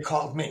 They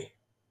called me.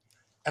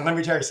 And let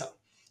me tell you something.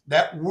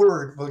 That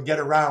word will get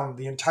around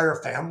the entire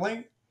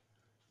family.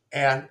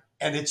 And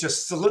it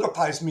just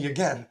solidifies me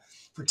again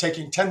for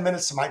taking 10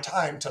 minutes of my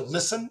time to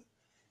listen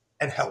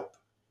and help.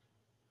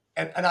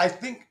 And I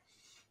think,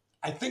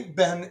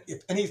 Ben,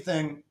 if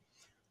anything,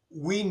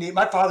 we need,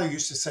 my father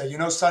used to say,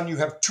 son, you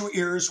have 2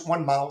 ears,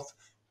 1 mouth,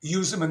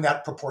 use them in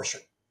that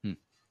proportion.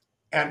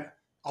 And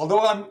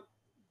although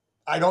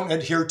I don't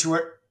adhere to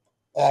it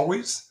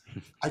always,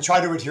 I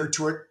try to adhere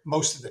to it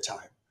most of the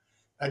time.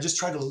 I just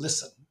try to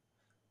listen.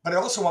 But I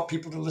also want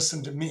people to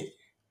listen to me.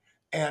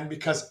 And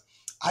because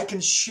I can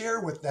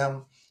share with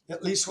them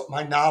at least what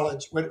my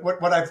knowledge,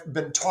 what I've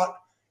been taught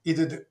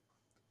either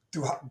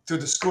through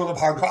the school of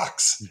hard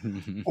rocks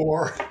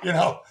or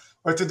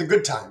through the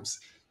good times.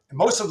 And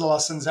most of the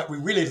lessons that we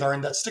really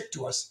learn that stick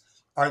to us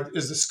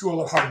is the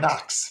school of hard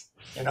knocks.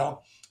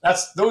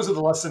 Those are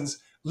the lessons.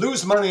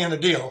 Lose money in a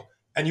deal,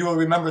 and you will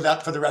remember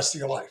that for the rest of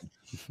your life.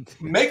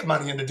 Make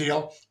money in a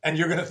deal, and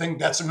you're going to think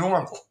that's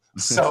normal.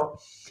 So,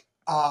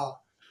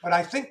 but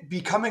I think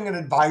becoming an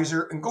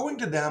advisor and going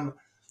to them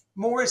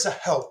more as a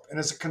help and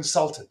as a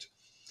consultant.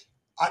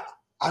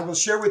 I will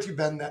share with you,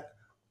 Ben, that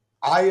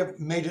I have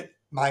made it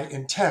my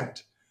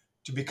intent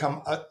to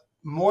become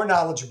more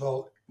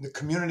knowledgeable in the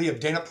community of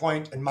Dana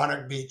Point and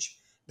Monarch Beach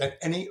than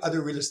any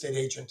other real estate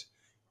agent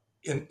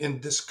in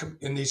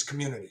these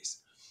communities.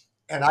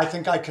 And I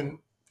think I can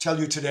tell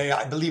you today,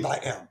 I believe I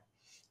am.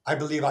 I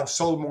believe I've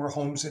sold more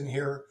homes in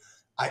here.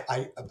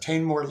 I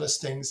obtain more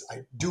listings.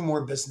 I do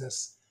more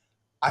business.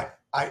 I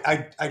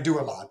do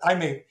a lot. I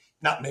may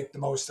not make the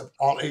most of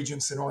all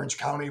agents in Orange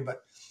County,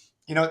 but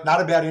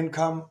not a bad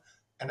income.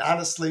 And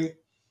honestly,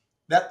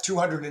 that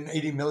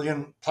 280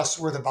 million plus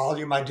worth of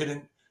volume I did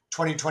in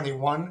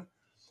 2021,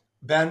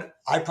 Ben,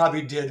 I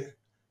probably did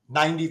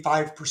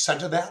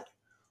 95% of that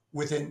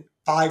within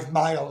 5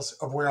 miles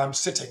of where I'm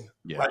sitting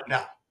right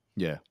now.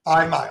 Yeah.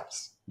 5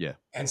 miles. Yeah.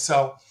 And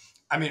so,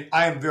 I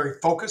am very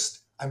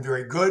focused. I'm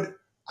very good.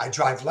 I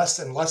drive less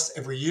and less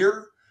every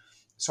year.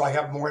 So I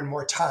have more and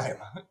more time.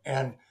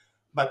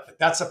 But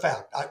that's a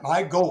fact.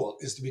 My goal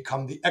is to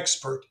become the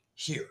expert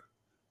here,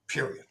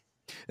 period.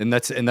 And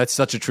that's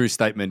such a true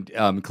statement.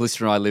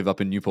 Calista and I live up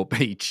in Newport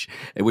Beach,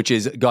 which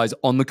is, guys,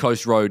 on the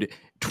Coast Road,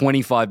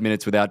 25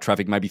 minutes without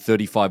traffic, maybe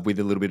 35 with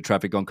a little bit of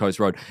traffic on Coast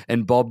Road.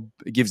 And Bob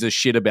gives a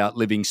shit about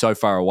living so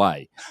far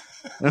away.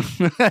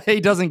 He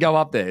doesn't go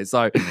up there.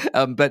 So,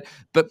 but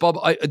Bob,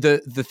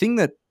 the thing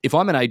that if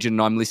I'm an agent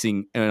and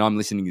I'm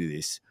listening to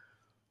this,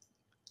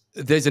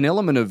 there's an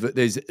element of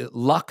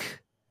luck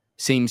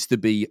seems to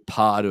be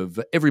part of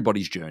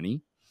everybody's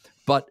journey,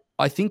 but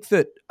I think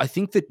that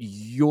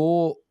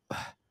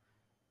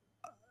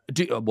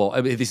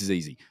this is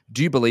easy.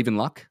 Do you believe in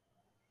luck?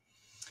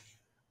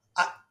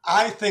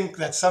 I think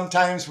that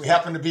sometimes we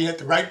happen to be at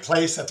the right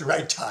place at the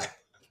right time.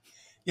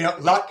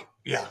 Luck,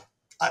 yeah.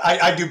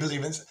 I do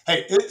believe in,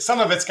 some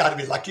of it's got to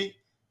be lucky,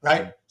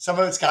 right? Mm-hmm. Some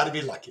of it's got to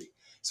be lucky,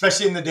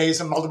 especially in the days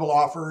of multiple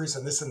offers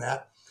and this and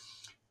that.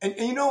 And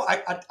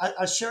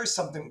I share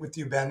something with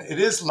you, Ben. It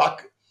is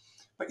luck.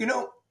 But,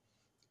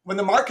 when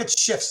the market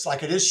shifts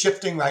like it is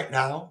shifting right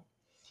now,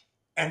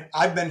 and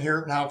I've been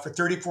here now for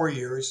 34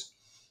 years,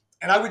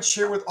 and I would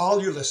share with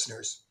all your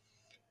listeners,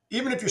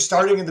 even if you're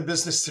starting in the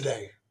business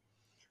today,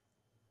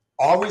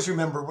 always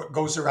remember what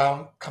goes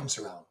around comes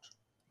around.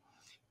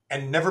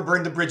 And never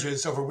burn the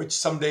bridges over which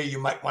someday you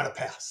might want to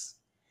pass.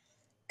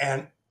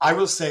 And I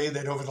will say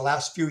that over the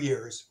last few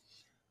years,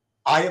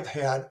 I have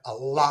had a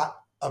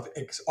lot of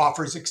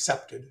offers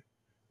accepted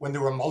when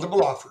there were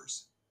multiple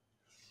offers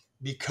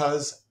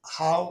because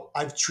how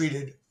I've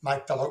treated my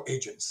fellow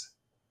agents.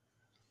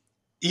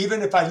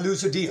 Even if I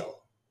lose a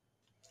deal,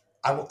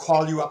 I will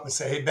call you up and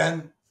say, hey,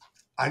 Ben,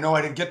 I know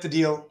I didn't get the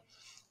deal.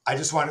 I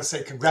just want to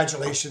say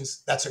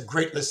congratulations. That's a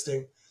great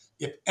listing.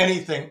 If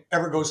anything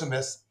ever goes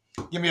amiss,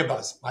 give me a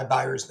buzz. My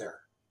buyer's there.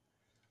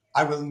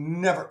 I will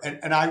never.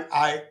 And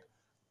I've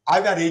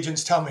had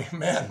agents tell me,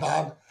 man,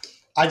 Bob,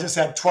 I just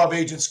had 12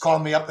 agents call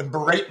me up and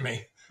berate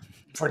me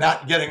for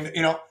not getting,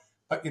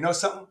 but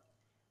something?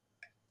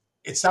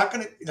 It's not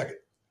going to,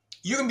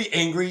 you can be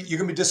angry. You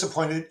can be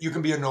disappointed. You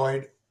can be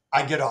annoyed.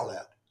 I get all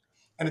that.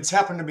 And it's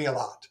happened to me a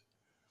lot.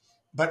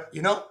 But,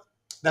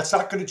 that's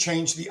not going to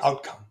change the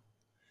outcome.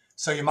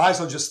 So you might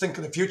as well just think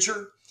of the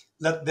future.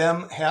 Let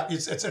them have,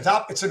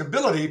 it's an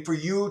ability for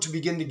you to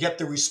begin to get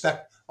the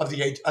respect of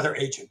the other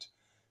agent.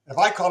 If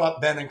I call up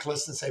Ben and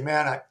Calista and say,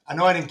 man, I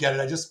know I didn't get it.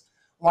 I just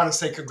want to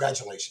say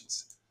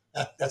congratulations.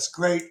 That's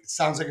great. It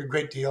sounds like a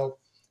great deal.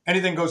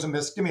 Anything goes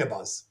amiss, give me a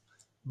buzz.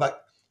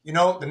 But,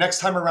 the next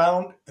time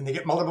around and they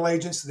get multiple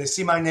agents, they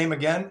see my name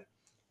again,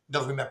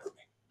 they'll remember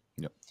me.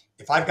 Yep.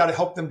 If I've got to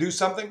help them do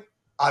something,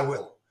 I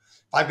will.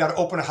 If I've got to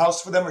open a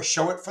house for them or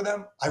show it for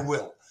them, I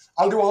will.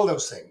 I'll do all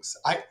those things.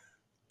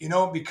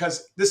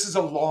 Because this is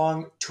a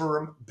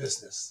long-term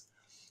business.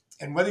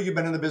 And whether you've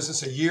been in the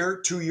business a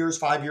year, 2 years,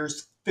 5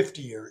 years,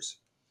 50 years,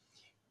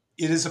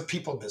 it is a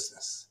people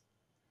business.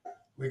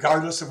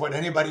 Regardless of what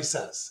anybody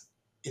says,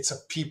 it's a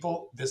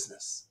people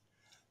business.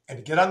 And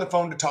to get on the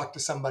phone to talk to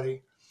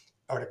somebody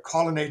or to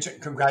call an agent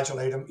and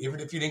congratulate them,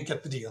 even if you didn't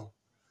get the deal,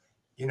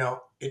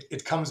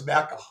 it comes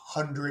back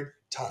 100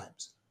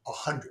 times,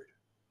 100.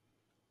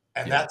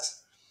 And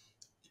that's,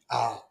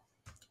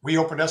 we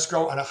opened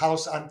escrow on a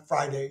house on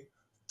Friday,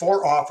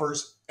 4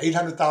 offers,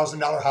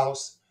 $800,000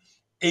 house.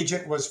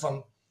 Agent was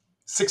from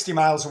 60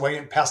 miles away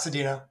in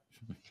Pasadena.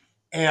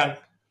 And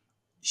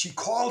she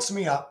calls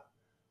me up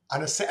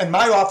and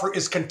my offer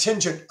is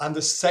contingent on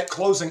the set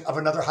closing of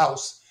another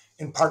house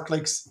in Park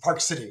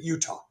City,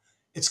 Utah.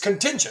 It's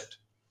contingent.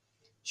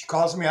 She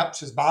calls me up,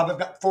 says, Bob, I've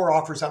got 4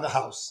 offers on the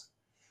house.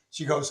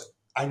 She goes,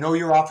 I know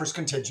your offer's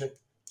contingent.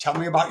 Tell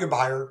me about your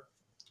buyer.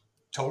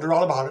 Told her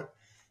all about it.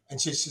 And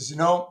she says,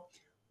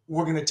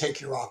 we're going to take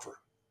your offer.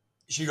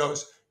 She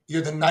goes,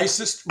 you're the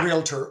nicest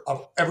realtor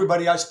of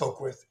everybody I spoke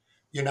with.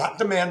 You're not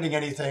demanding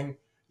anything.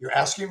 You're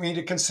asking me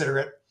to consider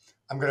it.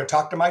 I'm going to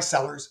talk to my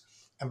sellers.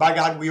 And by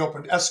God, we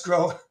opened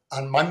escrow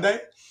on Monday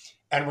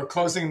and we're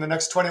closing in the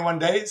next 21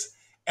 days.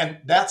 And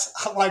that's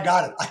how I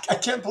got it. I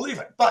can't believe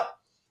it. But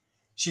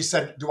she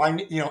said,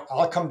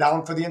 I'll come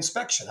down for the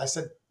inspection. I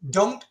said,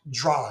 don't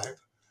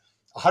drive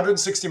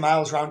 160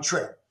 miles round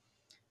trip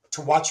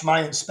to watch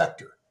my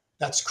inspector.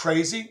 That's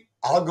crazy.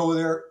 I'll go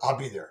there. I'll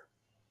be there.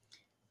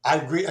 I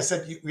agree. I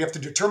said, we have to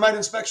do termite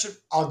inspection.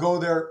 I'll go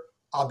there.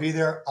 I'll be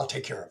there. I'll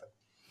take care of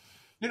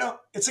it.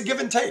 It's a give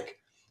and take.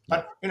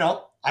 But,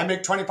 I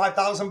make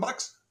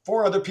 $25,000.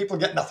 4 other people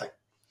get nothing.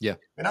 Yeah.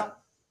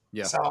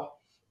 Yeah. So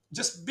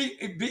just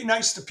be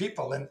nice to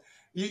people. And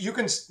you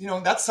can,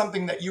 that's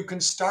something that you can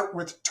start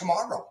with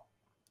tomorrow.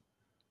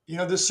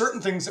 There's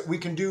certain things that we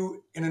can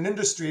do in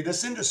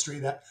this industry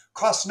that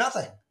costs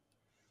nothing.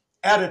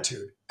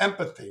 Attitude,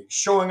 empathy,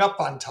 showing up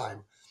on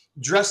time,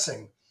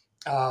 dressing,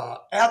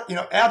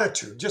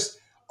 attitude, just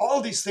all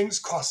these things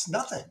cost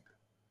nothing.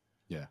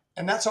 Yeah.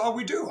 And that's all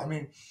we do. I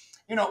mean,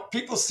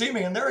 people see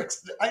me and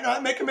I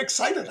make them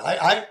excited.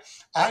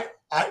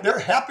 They're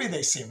happy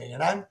they see me.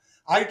 And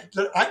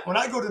when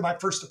I go to my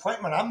first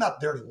appointment, I'm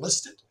not there to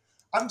list it.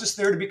 I'm just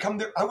there to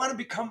become I want to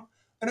become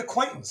an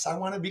acquaintance. I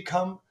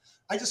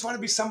just want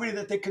to be somebody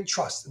that they can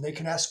trust and they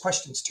can ask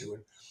questions to.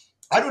 And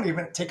I don't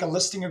even take a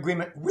listing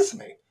agreement with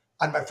me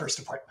on my first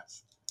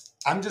appointments.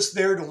 I'm just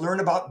there to learn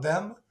about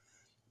them,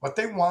 what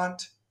they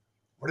want,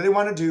 what do they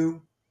want to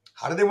do,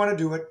 how do they want to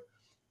do it,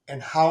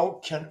 and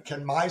how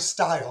can my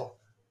style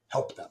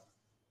help them.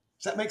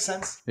 Does that make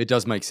sense? It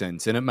does make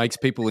sense, and it makes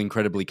people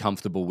incredibly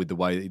comfortable with the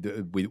way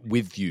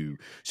with you.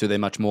 So they're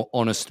much more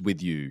honest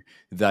with you.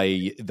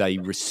 They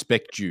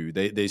respect you.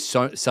 There's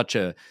such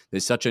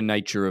a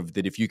nature of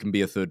that. If you can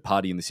be a third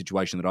party in the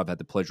situation that I've had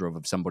the pleasure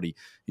of somebody,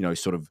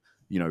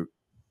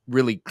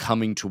 really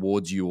coming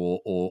towards you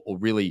or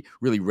really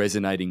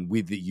resonating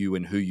with you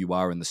and who you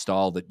are and the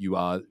style that you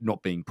are,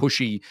 not being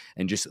pushy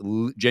and just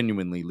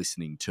genuinely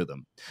listening to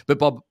them. But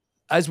Bob,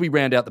 as we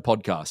round out the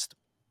podcast,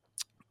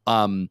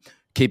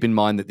 keep in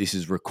mind that this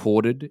is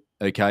recorded,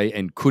 okay,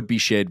 and could be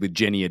shared with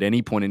Jenny at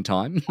any point in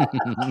time.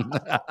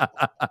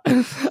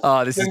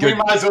 This is good. We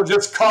might as well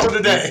just call it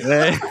a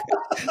day.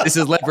 This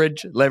is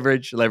leverage,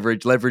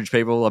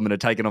 people. I'm going to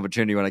take an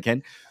opportunity when I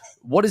can.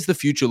 What does the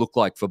future look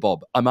like for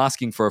Bob? I'm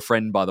asking for a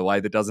friend, by the way,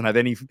 that doesn't have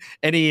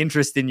any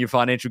interest in your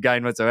financial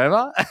gain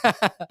whatsoever.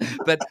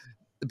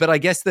 but I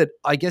guess that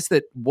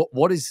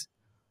what is.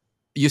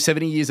 You're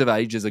 70 years of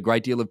age. There's a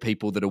great deal of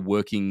people that are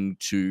working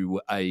to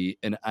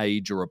an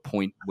age or a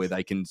point where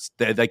they can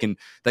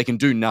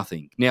do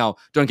nothing. Now,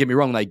 don't get me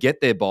wrong. They get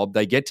there, Bob.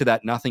 They get to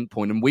that nothing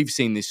point, and we've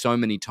seen this so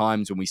many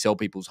times when we sell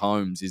people's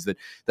homes. Is that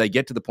they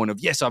get to the point of,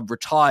 yes, I've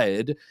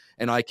retired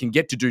and I can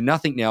get to do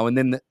nothing now, and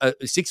then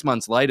 6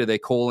 months later they're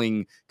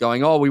calling,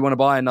 going, "Oh, we want to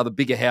buy another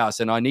bigger house,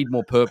 and I need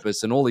more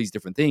purpose, and all these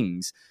different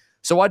things."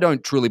 So I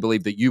don't truly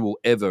believe that you will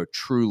ever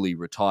truly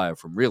retire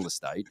from real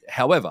estate.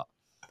 However,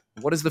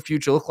 what does the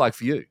future look like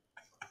for you?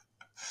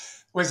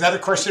 Was that a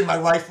question my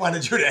wife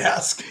wanted you to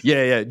ask?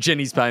 Yeah.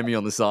 Jenny's paying me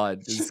on the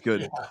side. It's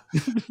good.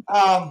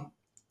 Yeah.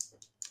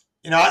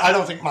 I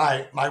don't think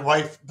my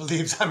wife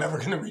believes I'm ever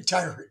going to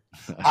retire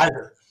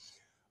either.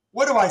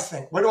 What do I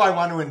think? What do I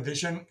want to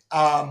envision?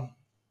 I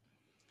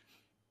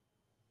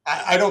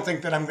don't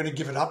think that I'm going to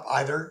give it up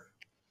either.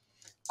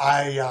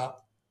 I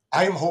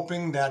am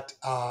hoping that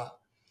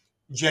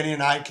Jenny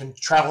and I can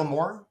travel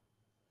more.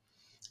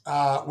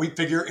 We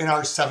figure in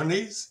our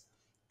 70s,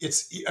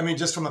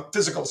 just from a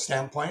physical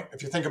standpoint,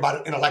 if you think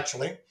about it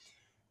intellectually,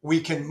 we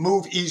can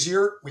move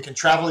easier, we can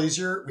travel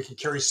easier, we can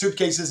carry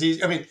suitcases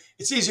easier. I mean,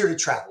 it's easier to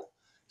travel.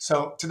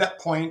 So to that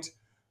point,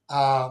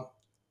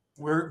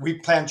 we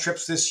plan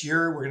trips this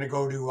year. We're going to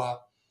go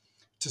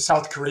to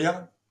South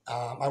Korea.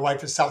 My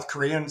wife is South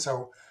Korean,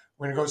 so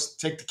we're going to go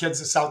take the kids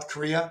to South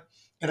Korea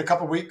in a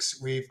couple of weeks.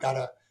 We've got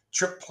a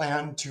trip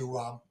planned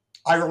to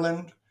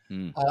Ireland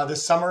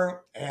this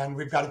summer, and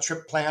we've got a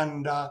trip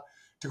planned to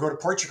go to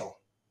Portugal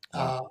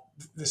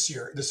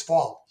this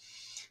fall.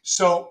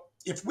 So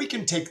if we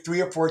can take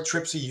 3 or 4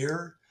 trips a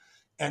year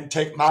and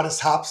take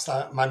modest hops,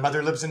 my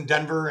mother lives in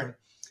Denver, and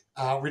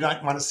we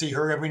don't want to see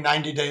her every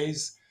 90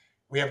 days.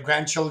 We have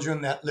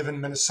grandchildren that live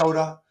in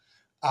Minnesota.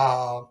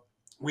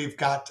 We've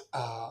got,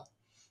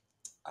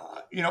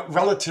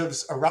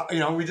 relatives around,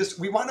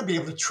 we want to be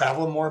able to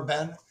travel more,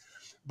 Ben.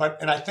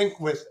 And I think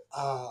with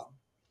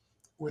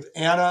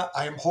Anna,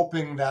 I am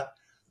hoping that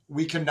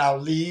we can now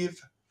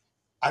leave.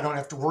 I don't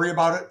have to worry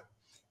about it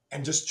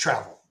and just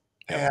travel.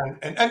 And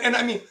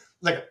I mean,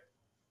 like,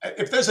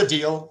 if there's a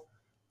deal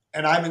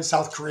and I'm in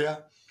South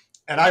Korea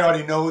and I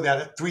already know that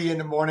at 3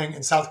 a.m.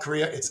 in South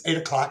Korea, it's 8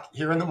 o'clock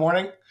here in the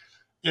morning,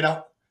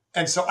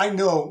 and so I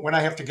know when I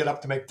have to get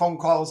up to make phone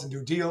calls and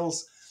do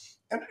deals,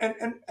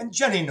 and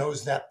Jenny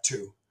knows that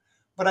too.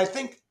 But I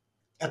think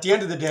at the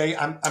end of the day,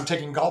 I'm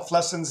taking golf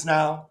lessons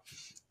now.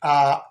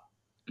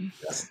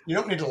 Yes, you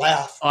don't need to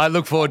laugh. I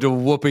look forward to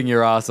whooping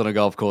your ass on a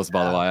golf course,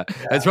 by the way.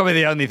 Yeah. It's probably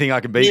the only thing I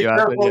can beat you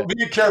at.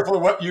 Be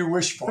careful what you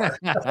wish for.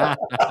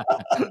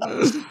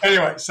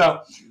 Anyway,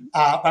 so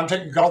I'm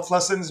taking golf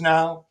lessons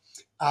now.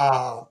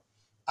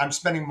 I'm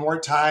spending more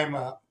time.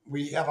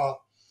 We have a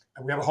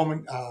home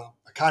in a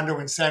condo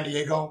in San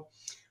Diego.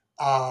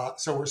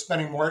 So we're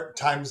spending more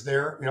times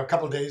there, a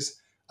couple of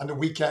days on the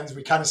weekends.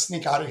 We kind of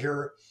sneak out of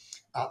here.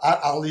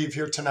 I'll leave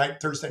here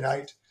tonight, Thursday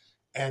night,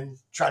 and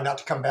try not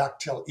to come back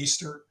till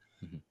Easter.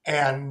 Mm-hmm.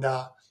 And,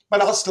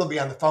 but I'll still be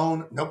on the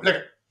phone.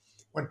 Look,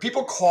 when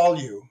people call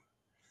you,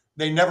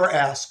 they never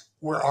ask,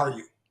 where are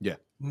you? Yeah.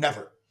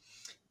 Never.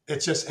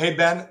 It's just, hey,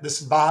 Ben,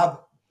 this is Bob.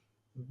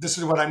 This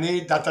is what I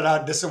need.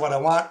 This is what I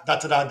want.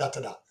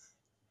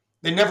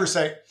 They never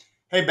say,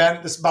 hey,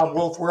 Ben, this is Bob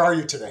Wolff. Where are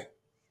you today?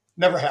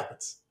 Never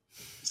happens.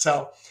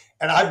 So,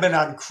 and I've been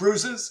on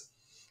cruises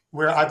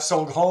where I've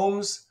sold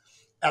homes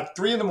at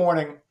 3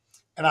 a.m.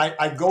 and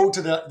I go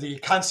to the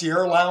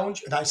concierge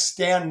lounge and I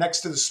stand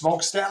next to the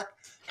smokestack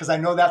because I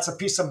know that's a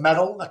piece of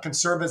metal that can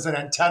serve as an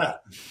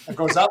antenna that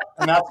goes up,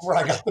 and that's where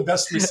I got the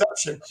best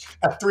reception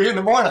at 3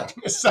 a.m.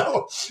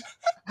 So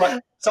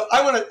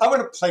I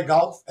want to play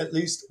golf at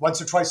least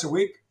once or twice a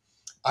week.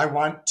 I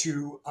want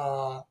to,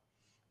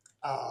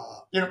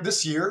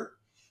 this year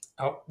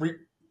we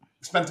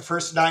spent the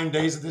first 9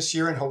 days of this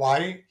year in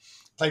Hawaii,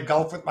 played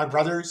golf with my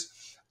brothers.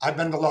 I've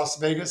been to Las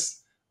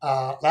Vegas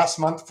last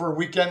month for a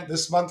weekend,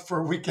 this month for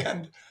a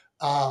weekend.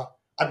 I've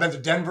been to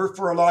Denver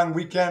for a long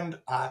weekend.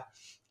 But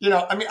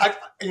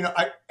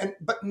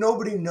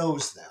nobody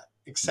knows that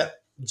except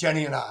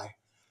Jenny and I.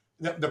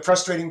 The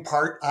frustrating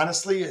part,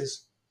 honestly,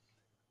 is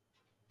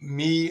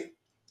me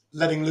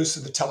letting loose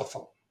of the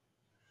telephone.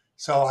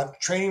 So I'm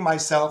training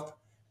myself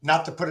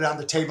not to put it on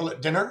the table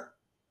at dinner,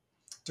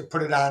 to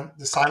put it on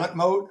the silent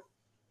mode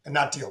and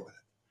not deal with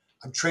it.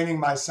 I'm training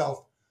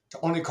myself to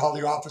only call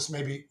the office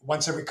maybe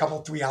once every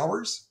 3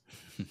 hours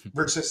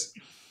versus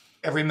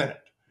every minute.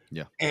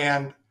 Yeah.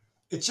 And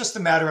it's just a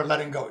matter of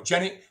letting go.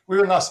 Jenny, we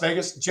were in Las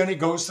Vegas. Jenny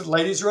goes to the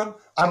ladies' room.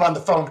 I'm on the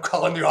phone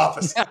calling the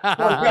office.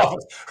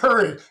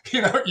 Hurry.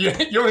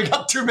 You only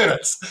got 2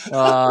 minutes.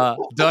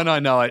 Don't I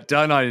know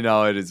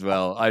it as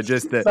well.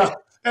 So,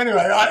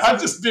 anyway, I'm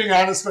just being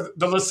honest with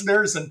the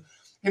listeners. And,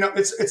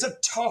 it's a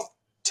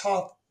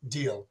tough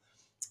deal.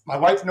 My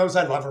wife knows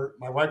I love her.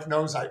 My wife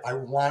knows I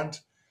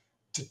want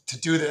to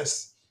do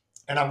this.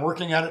 And I'm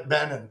working at it,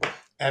 Ben.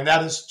 And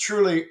that is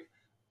truly,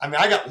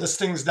 I got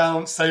listings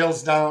down,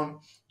 sales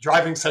down,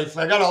 driving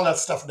safely. I got all that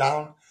stuff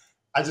down.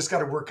 I just got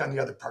to work on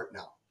the other part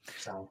now.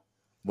 So.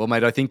 Well,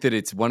 mate, I think that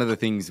it's one of the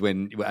things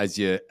when as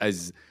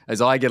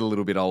I get a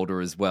little bit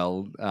older as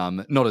well,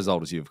 not as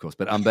old as you, of course,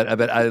 but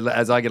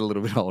as I get a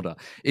little bit older,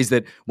 is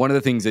that one of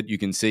the things that you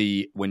can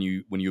see when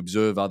you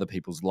observe other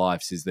people's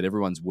lives is that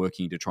everyone's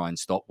working to try and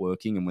stop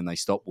working, and when they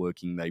stop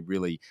working, they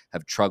really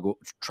have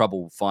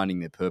trouble finding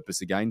their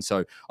purpose again.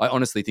 So I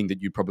honestly think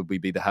that you'd probably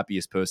be the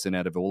happiest person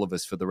out of all of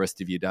us for the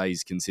rest of your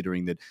days,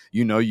 considering that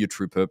you know your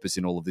true purpose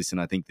in all of this, and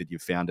I think that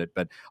you've found it.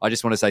 But I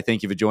just want to say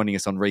thank you for joining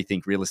us on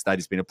Rethink Real Estate.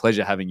 It's been a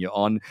pleasure having you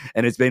on.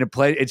 And it's been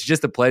it's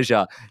just a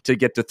pleasure to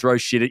get to throw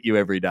shit at you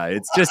every day.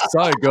 It's just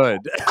so good.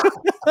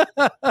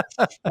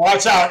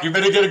 Watch out. You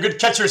better get a good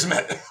catcher's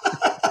mitt.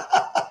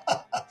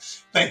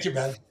 Thank you,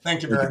 Ben.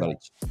 Thank you very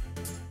much.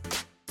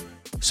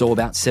 So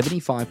about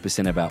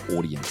 75% of our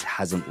audience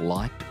hasn't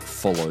liked,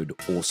 followed,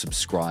 or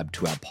subscribed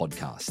to our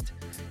podcast.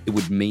 It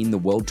would mean the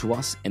world to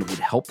us, and it would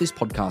help this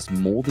podcast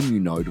more than you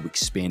know to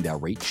expand our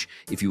reach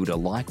if you were to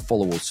like,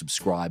 follow, or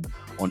subscribe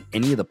on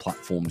any of the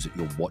platforms that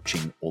you're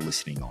watching or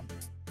listening on.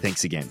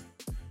 Thanks again.